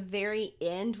at the very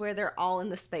end where they're all in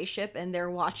the spaceship and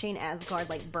they're watching Asgard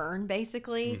like burn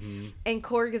basically. Mm-hmm. And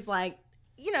Korg is like,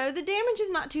 you know, the damage is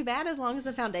not too bad as long as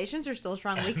the foundations are still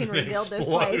strong. We can rebuild this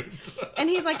place. And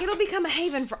he's like, it'll become a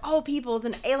haven for all peoples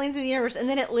and aliens in the universe. And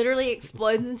then it literally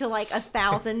explodes into like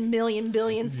 1,000 million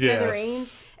billion smithereens.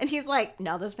 Yes. And he's like,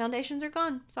 no, those foundations are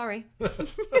gone. Sorry.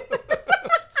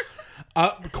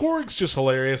 Korg's just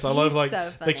hilarious. I love, like,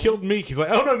 so they killed Meek. He's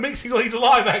like, oh no, Meek's he's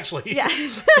alive actually. Yeah.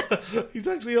 He's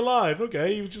actually alive.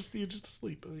 Okay, he was just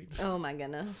asleep. I mean, oh my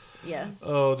goodness. Yes.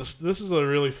 Oh, this is a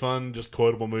really fun, just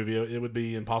quotable movie. It would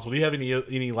be impossible. Do you have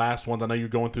any last ones? I know you're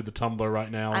going through the Tumblr right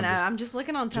now. I know. I'm just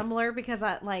looking on Tumblr because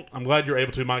I'm glad you're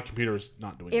able to. My computer is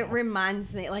not doing it. It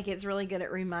reminds me, like, it's really good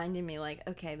at reminding me, like,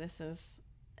 okay, this is,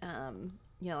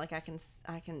 you know, like I can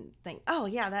think, oh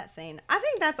yeah, that scene. I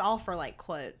think that's all for like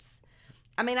quotes.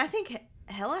 I mean, I think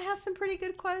Hela has some pretty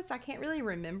good quotes. I can't really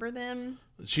remember them.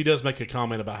 She does make a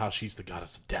comment about how she's the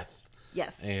goddess of death.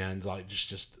 Yes. And like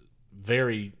just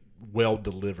very well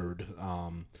delivered.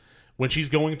 When she's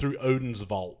going through Odin's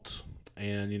vault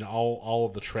and, you know, all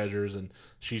of the treasures, and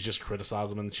she's just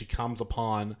criticizing them, and she comes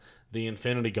upon the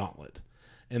Infinity Gauntlet.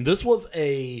 And this was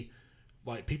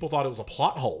people thought it was a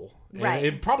plot hole. And right.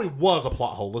 It probably was a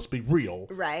plot hole, let's be real.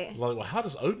 Right. Like, well, how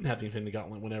does Odin have the Infinity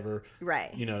Gauntlet whenever,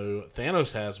 you know,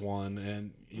 Thanos has one,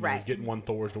 and, you know, he's getting one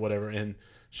Thor's or whatever, and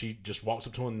she just walks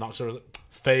up to him and knocks over,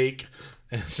 fake.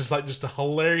 And it's just a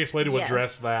hilarious way to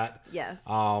address that. Yes.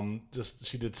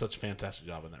 She did such a fantastic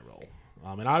job in that role.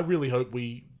 And I really hope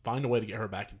we find a way to get her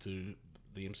back into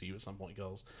the MCU at some point,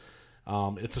 because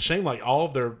it's a shame, like, all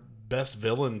of their best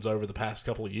villains over the past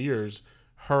couple of years,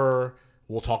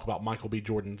 we'll talk about Michael B.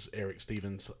 Jordan's Eric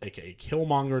Stevens, a.k.a.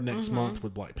 Killmonger, next month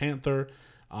with Black Panther.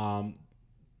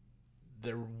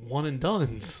 They're one and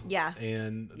dones. Yeah.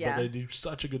 But they do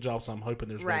such a good job, so I'm hoping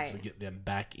there's ways to get them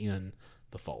back in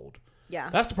the fold. Yeah.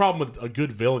 That's the problem with a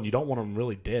good villain. You don't want them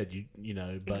really dead, you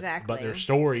know, but their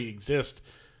story exists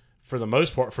for the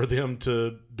most part for them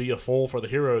to be a foil for the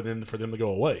hero, than for them to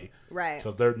go away. Right.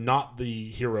 Because they're not the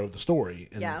hero of the story.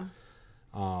 And,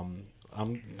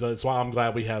 that's why I'm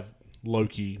glad we have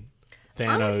Loki,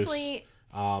 Thanos, honestly,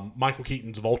 Michael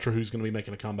Keaton's Vulture, who's going to be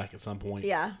making a comeback at some point.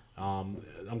 Yeah. I'm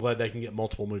glad they can get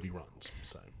multiple movie runs.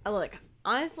 So look,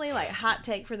 honestly, like, hot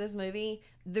take for this movie,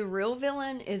 the real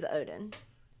villain is Odin.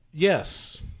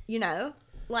 Yes. You know?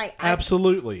 Like,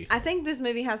 absolutely. I think this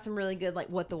movie has some really good, like,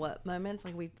 what the what moments.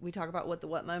 Like, we talk about what the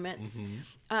what moments.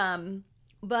 Mm-hmm.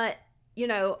 But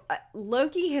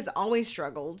Loki has always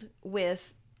struggled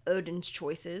with Odin's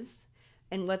choices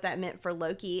and what that meant for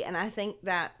Loki. And I think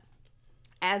that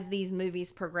as these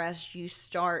movies progress, you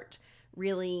start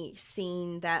really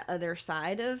seeing that other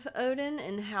side of Odin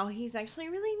and how he's actually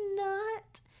really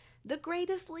not the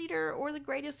greatest leader or the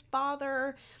greatest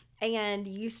father. And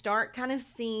you start kind of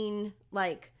seeing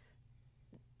like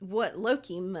what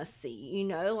Loki must see,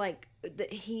 like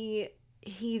that he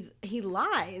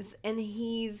lies, and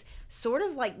he's sort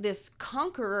of like this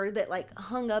conqueror that like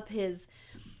hung up his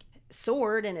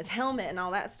sword and his helmet and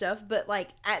all that stuff, but like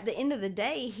at the end of the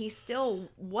day he still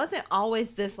wasn't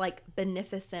always this like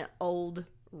beneficent old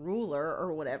ruler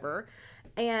or whatever.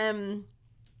 And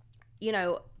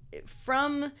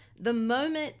from the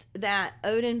moment that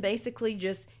Odin basically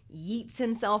just yeets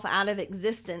himself out of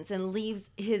existence and leaves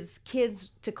his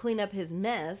kids to clean up his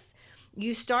mess,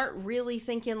 you start really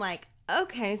thinking like,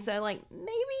 okay, so like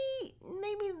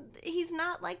maybe he's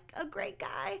not like a great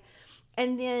guy.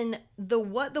 And then the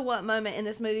what moment in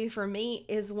this movie for me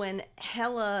is when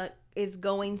Hela is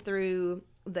going through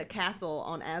the castle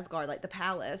on Asgard, like the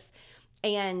palace,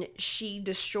 and she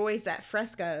destroys that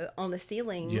fresco on the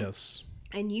ceiling. Yes.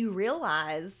 And you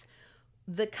realize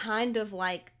the kind of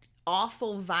like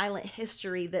awful violent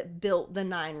history that built the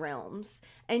Nine Realms.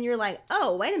 And you're like,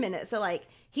 oh, wait a minute. So like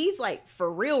he's like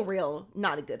for real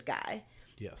not a good guy.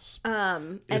 Yes.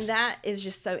 And that is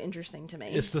just so interesting to me.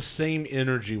 It's the same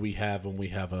energy we have when we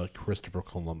have a Christopher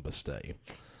Columbus Day.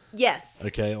 Yes.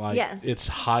 Okay, like yes. It's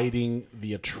hiding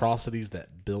the atrocities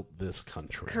that built this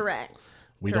country. Correct.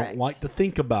 We don't like to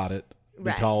think about it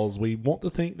because right. we want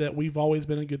to think that we've always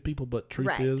been a good people, but truth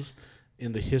right. is,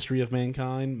 in the history of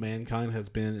mankind has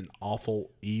been an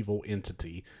awful, evil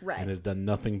entity right. and has done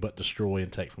nothing but destroy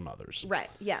and take from others.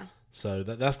 Right, yeah. So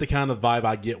that's the kind of vibe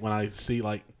I get when I see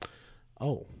like,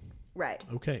 oh, right,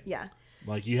 okay, yeah.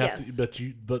 Like you have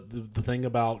to, but the thing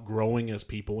about growing as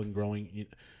people and growing,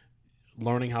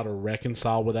 learning how to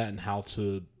reconcile with that and how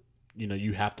to,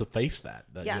 you have to face that.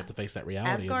 You have to face that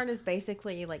reality. Asgard is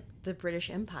basically like the British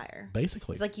Empire.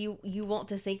 Basically, it's like you want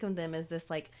to think of them as this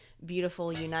like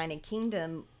beautiful United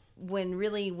Kingdom, when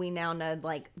really we now know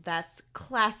like that's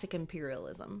classic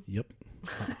imperialism. Yep.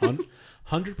 100%.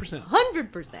 100%.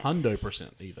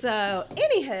 100% even. So,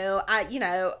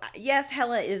 anywho, yes,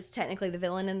 Hela is technically the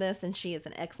villain in this, and she is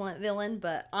an excellent villain,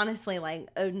 but honestly, like,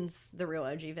 Odin's the real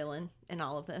OG villain in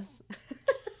all of this.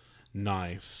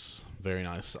 Nice. Very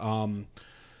nice.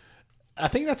 I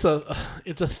think it's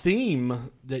a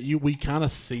theme that we kind of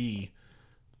see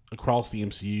across the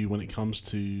MCU when it comes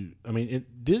to,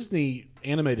 Disney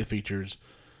animated features.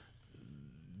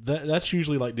 That's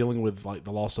usually like dealing with like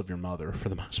the loss of your mother for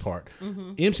the most part.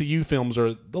 Mm-hmm. MCU films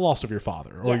are the loss of your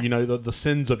father, or the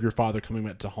sins of your father coming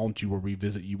back to haunt you or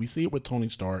revisit you. We see it with Tony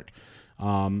Stark,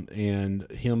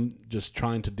 and him just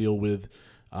trying to deal with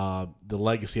the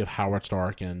legacy of Howard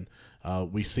Stark, and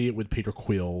we see it with Peter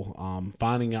Quill,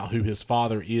 finding out who his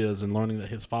father is and learning that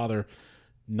his father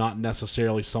not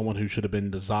necessarily someone who should have been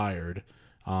desired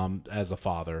as a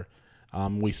father.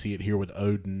 We see it here with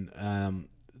Odin.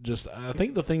 I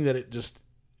think the thing that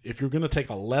if you're going to take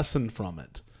a lesson from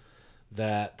it,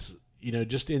 that,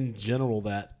 just in general,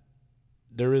 that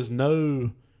there is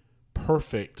no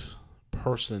perfect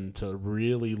person to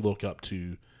really look up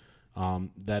to,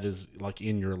 that is like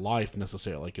in your life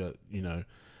necessarily. Like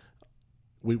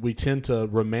we tend to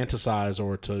romanticize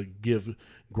or to give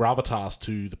gravitas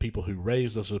to the people who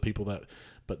raised us, or the people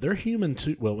but they're human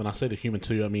too. Well, when I say they're human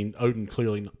too, I mean Odin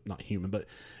clearly not human, but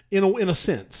in a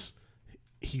sense,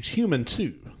 he's human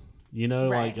too, right.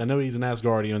 Like I know he's an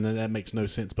Asgardian and that makes no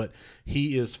sense, but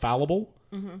he is fallible.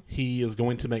 Mm-hmm. He is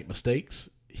going to make mistakes.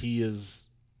 He is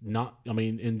not,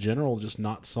 in general, just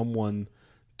not someone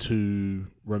to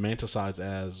romanticize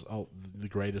as, the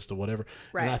greatest or whatever.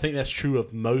 Right. And I think that's true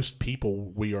of most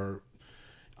people.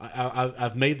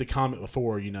 I've made the comment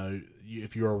before,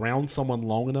 if you're around someone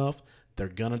long enough, they're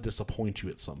going to disappoint you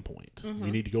at some point. Mm-hmm.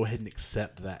 You need to go ahead and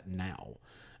accept that now.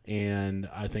 And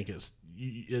I think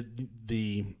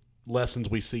the lessons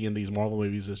we see in these Marvel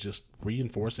movies is just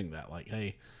reinforcing that. Like,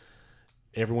 hey,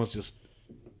 everyone's just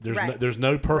there's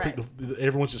no perfect. Right.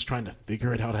 Everyone's just trying to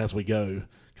figure it out as we go,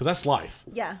 because that's life.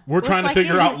 Yeah, we're trying to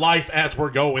figure out life as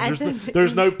we're going.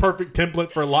 There's no perfect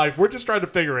template for life. We're just trying to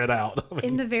figure it out.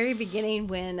 In the very beginning,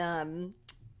 when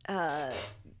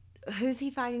who's he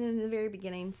fighting in the very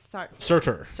beginning?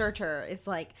 Surtur. Surtur is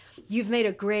like, you've made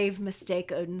a grave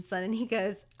mistake, Odin's son. And he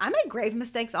goes, I make grave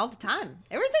mistakes all the time.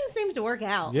 Everything seems to work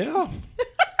out. Yeah.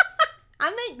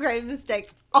 I make grave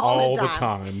mistakes all the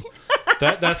time.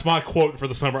 That's my quote for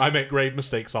the summer. I make grave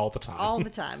mistakes all the time. All the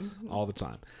time. All the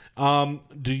time.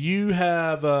 Do you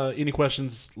have any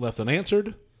questions left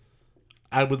unanswered?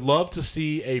 I would love to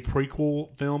see a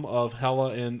prequel film of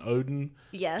Hela and Odin.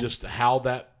 Yes. Just how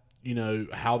that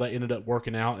ended up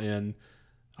working out. And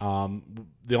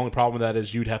the only problem with that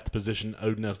is you'd have to position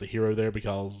Odin as the hero there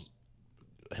because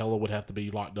Hela would have to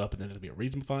be locked up and then there'd be a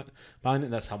reason behind it.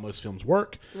 And that's how most films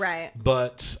work. Right.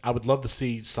 But I would love to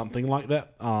see something like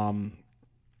that. I'm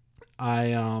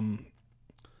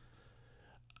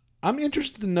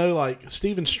interested to know, like,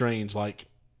 Stephen Strange, like,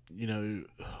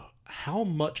 how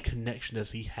much connection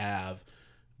does he have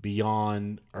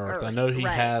beyond Earth? I know he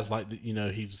has, like,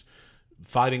 he's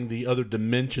fighting the other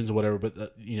dimensions or whatever,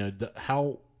 but,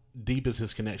 how deep is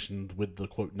his connection with the,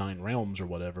 quote, 9 realms or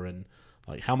whatever? And,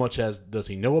 like, how much does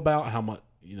he know about? How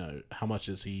much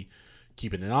is he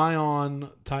keeping an eye on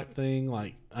type thing?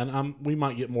 Like, and we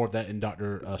might get more of that in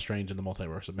Doctor Strange in the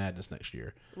Multiverse of Madness next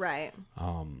year. Right.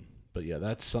 But yeah,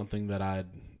 that's something that I'd,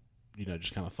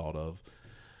 just kind of thought of.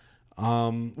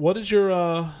 What is your,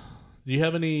 do you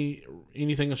have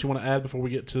anything else you want to add before we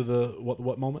get to the,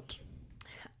 what moment?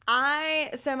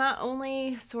 So my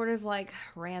only sort of like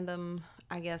random,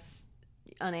 I guess,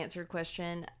 unanswered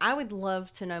question, I would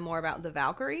love to know more about the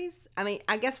Valkyries. I mean,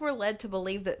 I guess we're led to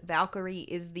believe that Valkyrie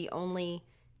is the only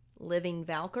living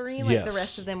Valkyrie. Like, the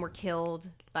rest of them were killed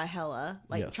by Hela,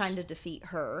 like, trying to defeat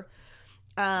her.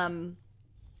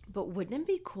 But wouldn't it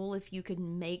be cool if you could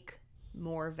make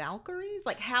more Valkyries?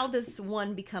 Like, how does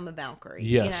one become a Valkyrie?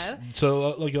 Yes.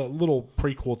 So, like a little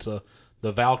prequel to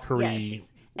the Valkyrie. Yes.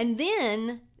 And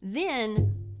then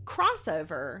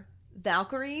crossover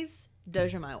Valkyries,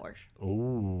 Doja My Wars.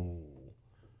 Ooh.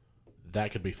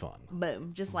 That could be fun.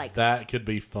 Boom. Just like that could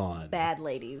be fun. Bad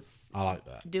ladies. I like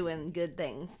that. Doing good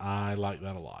things. I like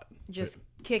that a lot. Just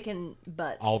kicking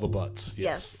butts. All the butts.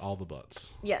 Yes. All the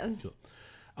butts. Yes. Cool.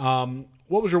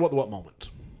 What was your what moment?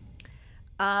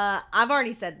 I've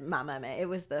already said my moment. It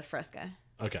was the fresco.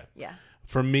 Okay. Yeah.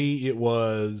 For me, it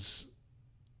was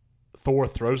Thor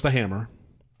throws the hammer.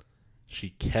 She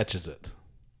catches it.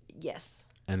 Yes.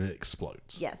 And it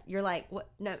explodes. Yes. You're like, what?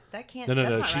 No, that can't. No.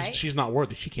 That's not right. She's not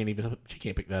worthy. She can't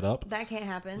pick that up. That can't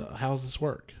happen. How does this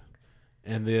work?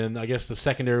 And then I guess the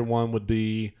secondary one would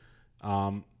be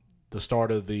the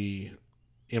start of the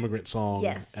immigrant song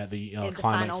at the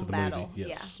climax of the battle. movie.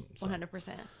 Yes. Yeah, 100%.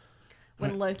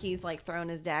 When Loki's like throwing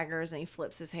his daggers and he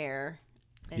flips his hair.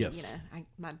 And, yes.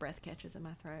 My breath catches in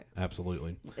my throat.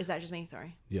 Absolutely. Is that just me?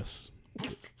 Sorry. Yes.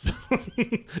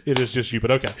 It is just you,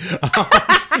 but okay.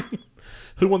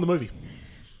 Who won the movie?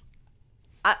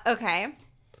 Okay.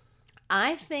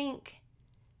 I think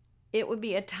it would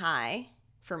be a tie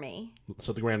for me.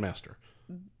 So the Grandmaster.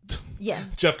 Yes.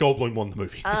 Jeff Goldblum won the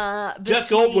movie. Jeff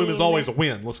Goldblum is always a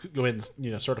win. Let's go ahead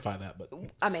and certify that. But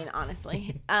I mean,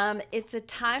 honestly, it's a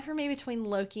tie for me between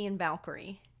Loki and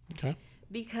Valkyrie. Okay.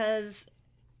 Because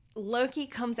Loki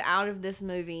comes out of this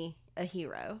movie a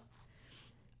hero.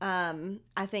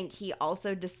 I think he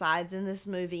also decides in this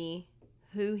movie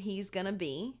who he's going to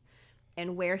be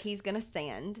and where he's going to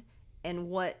stand and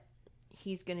what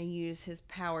he's going to use his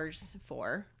powers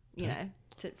for,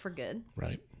 for good.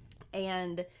 Right.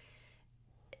 And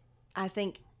I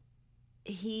think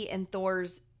he and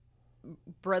Thor's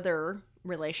brother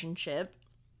relationship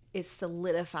is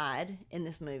solidified in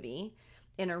this movie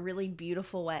in a really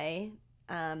beautiful way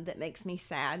that makes me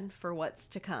sad for what's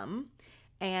to come.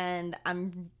 And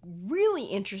I'm really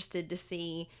interested to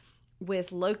see,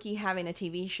 with Loki having a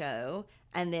TV show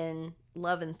and then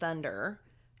Love and Thunder,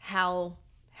 how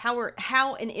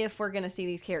and if we're going to see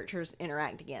these characters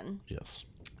interact again. Yes.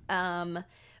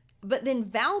 But then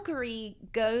Valkyrie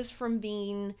goes from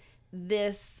being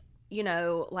this,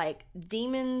 like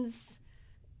demons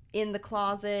in the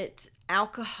closet,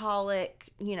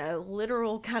 alcoholic,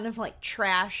 literal kind of like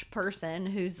trash person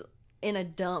who's in a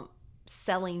dump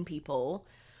selling people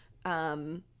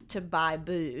to buy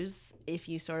booze, if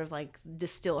you sort of like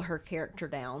distill her character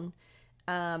down,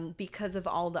 because of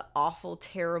all the awful,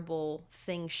 terrible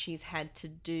things she's had to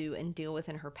do and deal with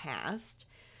in her past.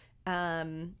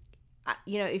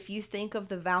 If you think of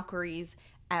the Valkyries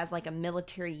as like a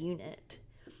military unit,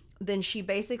 then she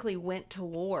basically went to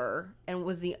war and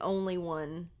was the only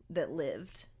one that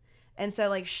lived. And so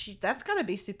like that's gotta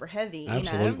be super heavy.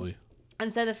 Absolutely.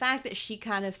 And so the fact that she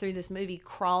kind of through this movie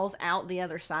crawls out the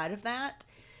other side of that,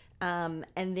 and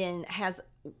then has,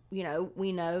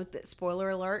 we know that, spoiler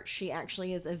alert, she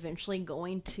actually is eventually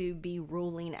going to be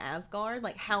ruling Asgard.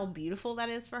 Like, how beautiful that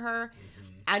is for her.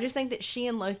 Mm-hmm. I just think that she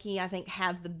and Loki, I think,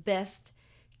 have the best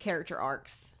character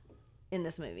arcs in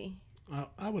this movie.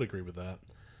 I would agree with that.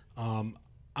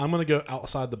 I'm going to go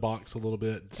outside the box a little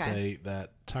bit and Okay. say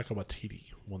that Taika Waititi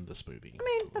won this movie. I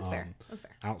mean, that's fair. That's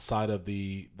fair. Outside of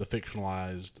the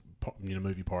fictionalized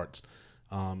movie parts,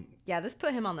 Yeah, this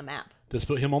put him on the map this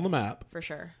put him on the map. for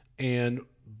sure. And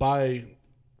by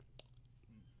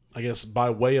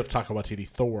way of Taika Waititi,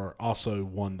 Thor also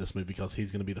won this movie because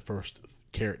he's going to be the first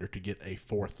character to get a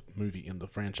fourth movie in the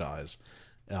franchise.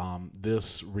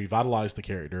 This revitalized the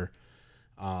character.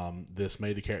 This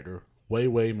made the character way,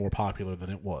 way more popular than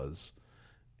it was.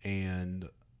 And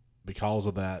because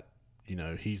of that,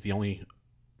 he's the only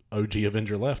OG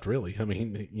Avenger left, really. I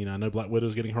mean, I know Black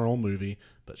Widow's getting her own movie,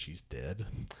 but she's dead.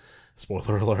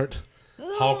 Spoiler alert.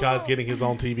 Hawkeye's getting his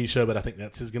own TV show, but I think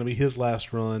that's going to be his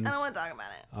last run. I don't want to talk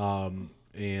about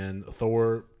it. And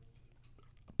Thor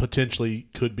potentially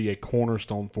could be a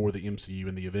cornerstone for the MCU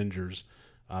and the Avengers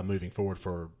moving forward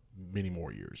for many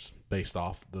more years based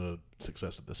off the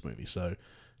success of this movie. So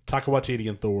Taika Waititi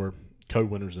and Thor,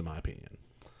 co-winners in my opinion.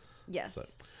 Yes. So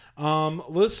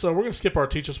we're going to skip our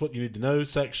Teach Us What You Need to Know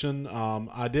section.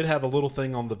 I did have a little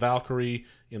thing on the Valkyrie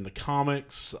in the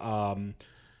comics,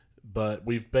 but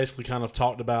we've basically kind of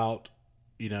talked about,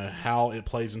 how it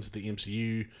plays into the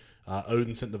MCU.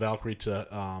 Odin sent the Valkyrie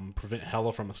to prevent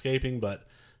Hela from escaping, but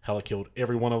Hela killed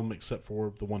every one of them except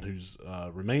for the one who's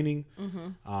remaining.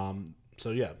 Mm-hmm. So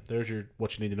yeah, there's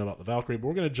what you need to know about the Valkyrie. But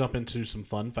we're going to jump into some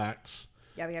fun facts.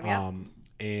 Yeah.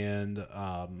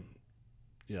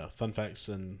 Fun facts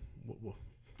and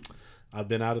I've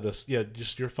been out of this. Yeah,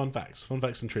 just your fun facts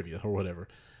and trivia or whatever.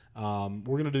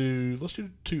 Let's do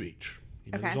two each.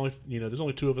 Okay. There's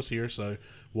only two of us here, so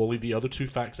we'll leave the other two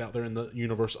facts out there in the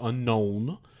universe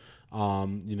unknown.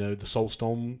 The Soul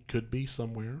Stone could be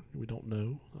somewhere. We don't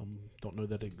know. Don't know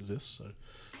that it exists. So.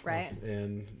 Right.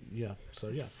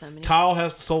 So Kyle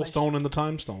has the Soul Stone and the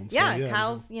Time Stone. So, yeah,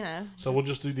 Kyle's, So we'll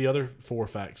just do the other four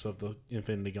facts of the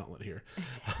Infinity Gauntlet here.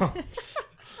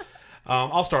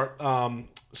 I'll start.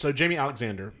 So Jamie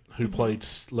Alexander, who played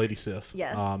Lady Sif,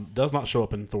 Yes. does not show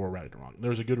up in Thor Ragnarok.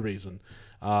 There's a good reason.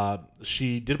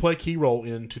 She did play a key role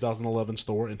in 2011's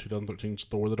Thor and 2013's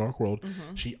Thor: The Dark World.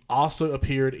 Mm-hmm. She also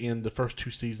appeared in the first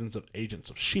two seasons of Agents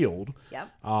of S.H.I.E.L.D. Yep.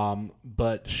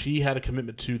 But she had a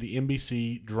commitment to the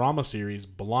NBC drama series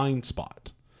Blind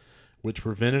Spot, which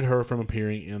prevented her from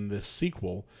appearing in this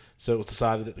sequel. So it was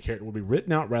decided that the character would be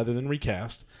written out rather than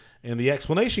recast. And the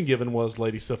explanation given was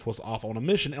Lady Sif was off on a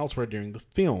mission elsewhere during the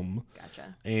film.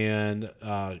 Gotcha. And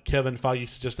Kevin Feige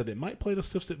suggested it might play to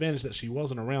Sif's advantage that she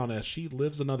wasn't around as she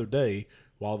lives another day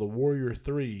while the Warriors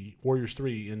 3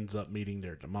 ends up meeting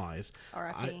their demise.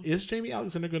 R.I.P. Is Jamie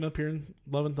Alexander going to appear in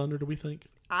Love and Thunder, do we think?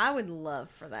 I would love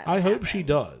for that. I hope she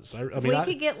does. If we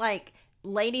could get like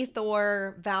Lady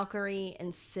Thor, Valkyrie,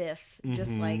 and Sif just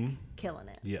like killing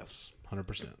it. Yes,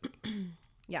 100%.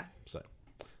 Yeah. So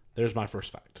there's my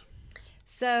first fact.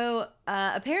 So,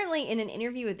 apparently in an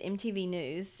interview with MTV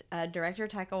News, director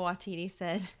Taika Waititi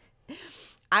said,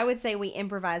 I would say we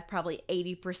improvised probably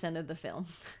 80% of the film.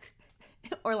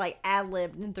 Or like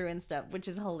ad-libbed and threw in stuff, which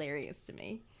is hilarious to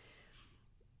me.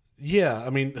 Yeah, I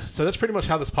mean, so that's pretty much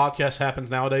how this podcast happens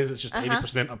nowadays. It's just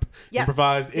 80%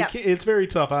 improvised. It's very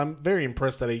tough. I'm very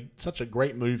impressed that such a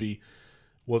great movie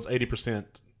was 80%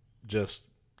 just,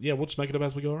 we'll just make it up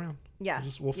as we go around. Yeah.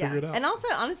 We'll figure it out. And also,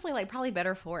 honestly, like probably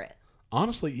better for it.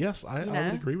 Honestly, yes, I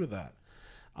would agree with that.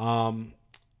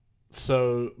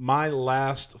 So my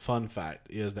last fun fact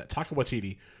is that Taika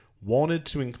Waititi wanted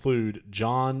to include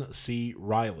John C.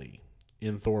 Reilly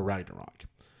in Thor Ragnarok.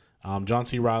 John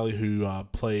C. Reilly, who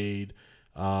played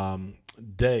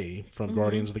Day from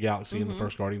Guardians of the Galaxy in the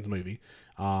first Guardians movie.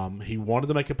 He wanted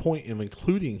to make a point of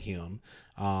including him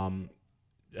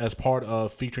as part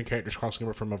of featuring characters crossing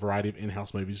over from a variety of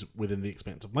in-house movies within the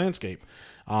expansive landscape.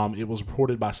 It was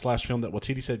reported by Slash Film that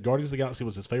Waititi said Guardians of the Galaxy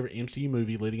was his favorite MCU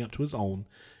movie leading up to his own,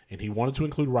 and he wanted to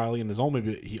include Reilly in his own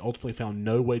movie, but he ultimately found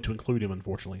no way to include him,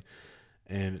 unfortunately.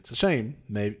 And it's a shame,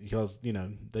 maybe because,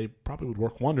 they probably would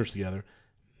work wonders together.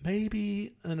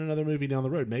 Maybe in another movie down the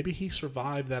road. Maybe he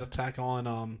survived that attack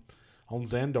on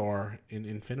Xandar in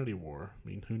Infinity War. I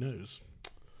mean, who knows?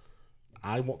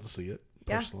 I want to see it,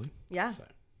 personally. Yeah.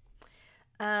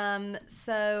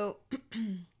 So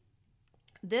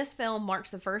this film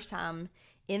marks the first time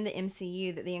in the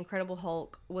MCU that the Incredible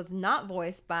Hulk was not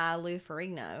voiced by Lou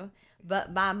Ferrigno,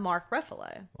 but by Mark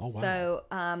Ruffalo. Oh, wow. So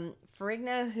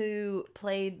Ferrigno, who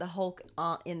played the Hulk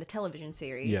in the television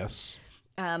series, yes,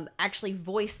 actually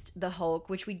voiced the Hulk,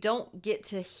 which we don't get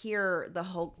to hear the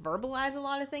Hulk verbalize a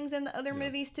lot of things in the other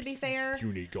movies, to be fair.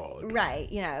 Puny God. Right,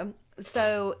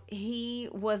 So he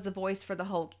was the voice for the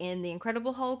Hulk in The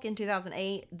Incredible Hulk in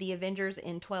 2008, The Avengers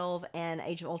in 12, and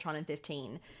Age of Ultron in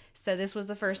 15. So this was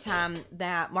the first time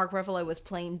that Mark Ruffalo was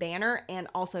playing Banner and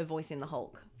also voicing the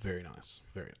Hulk. Very nice.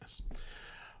 Very nice.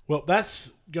 Well,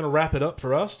 that's going to wrap it up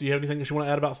for us. Do you have anything that you want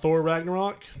to add about Thor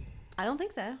Ragnarok? I don't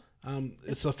think so.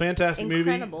 It's a fantastic movie.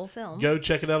 Incredible film. Go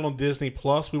check it out on Disney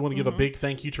Plus. We want to give a big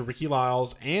thank you to Ricky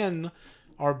Lyles and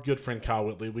our good friend Kyle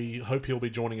Whitley. We hope he'll be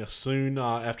joining us soon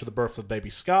after the birth of baby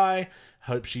Sky.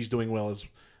 Hope she's doing well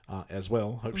as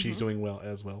well. Hope she's doing well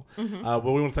as well. But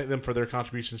we want to thank them for their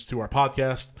contributions to our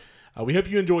podcast. We hope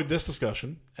you enjoyed this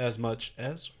discussion as much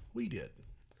as we did.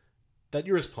 That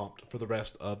you're as pumped for the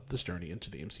rest of this journey into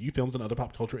the MCU films and other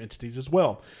pop culture entities as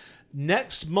well.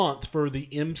 Next month for the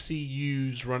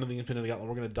MCU's Run of the Infinity Gauntlet,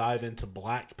 we're going to dive into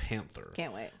Black Panther.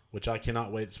 Can't wait. Which I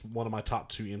cannot wait. It's one of my top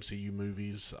 2 MCU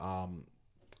movies.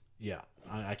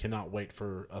 I cannot wait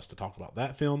for us to talk about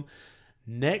that film.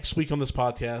 Next week on this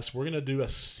podcast, we're going to do a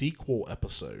sequel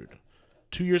episode.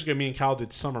 2 years ago, me and Kyle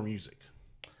did Summer Music.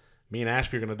 Me and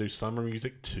Ashby are going to do Summer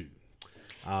Music 2.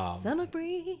 Summer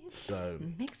breeze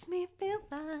makes me feel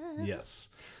fine. Yes.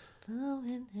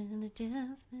 Blowing in the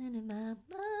jasmine in my mind.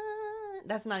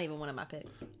 That's not even one of my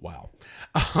picks. Wow.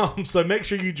 So make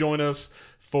sure you join us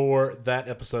for that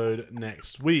episode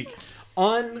next week.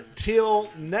 Until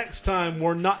next time,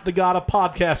 we're not the God of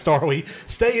podcast, are we?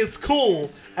 Stay as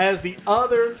cool as the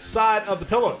other side of the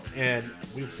pillow. And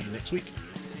we'll see you next week.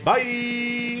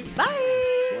 Bye.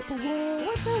 Bye. What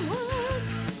the world?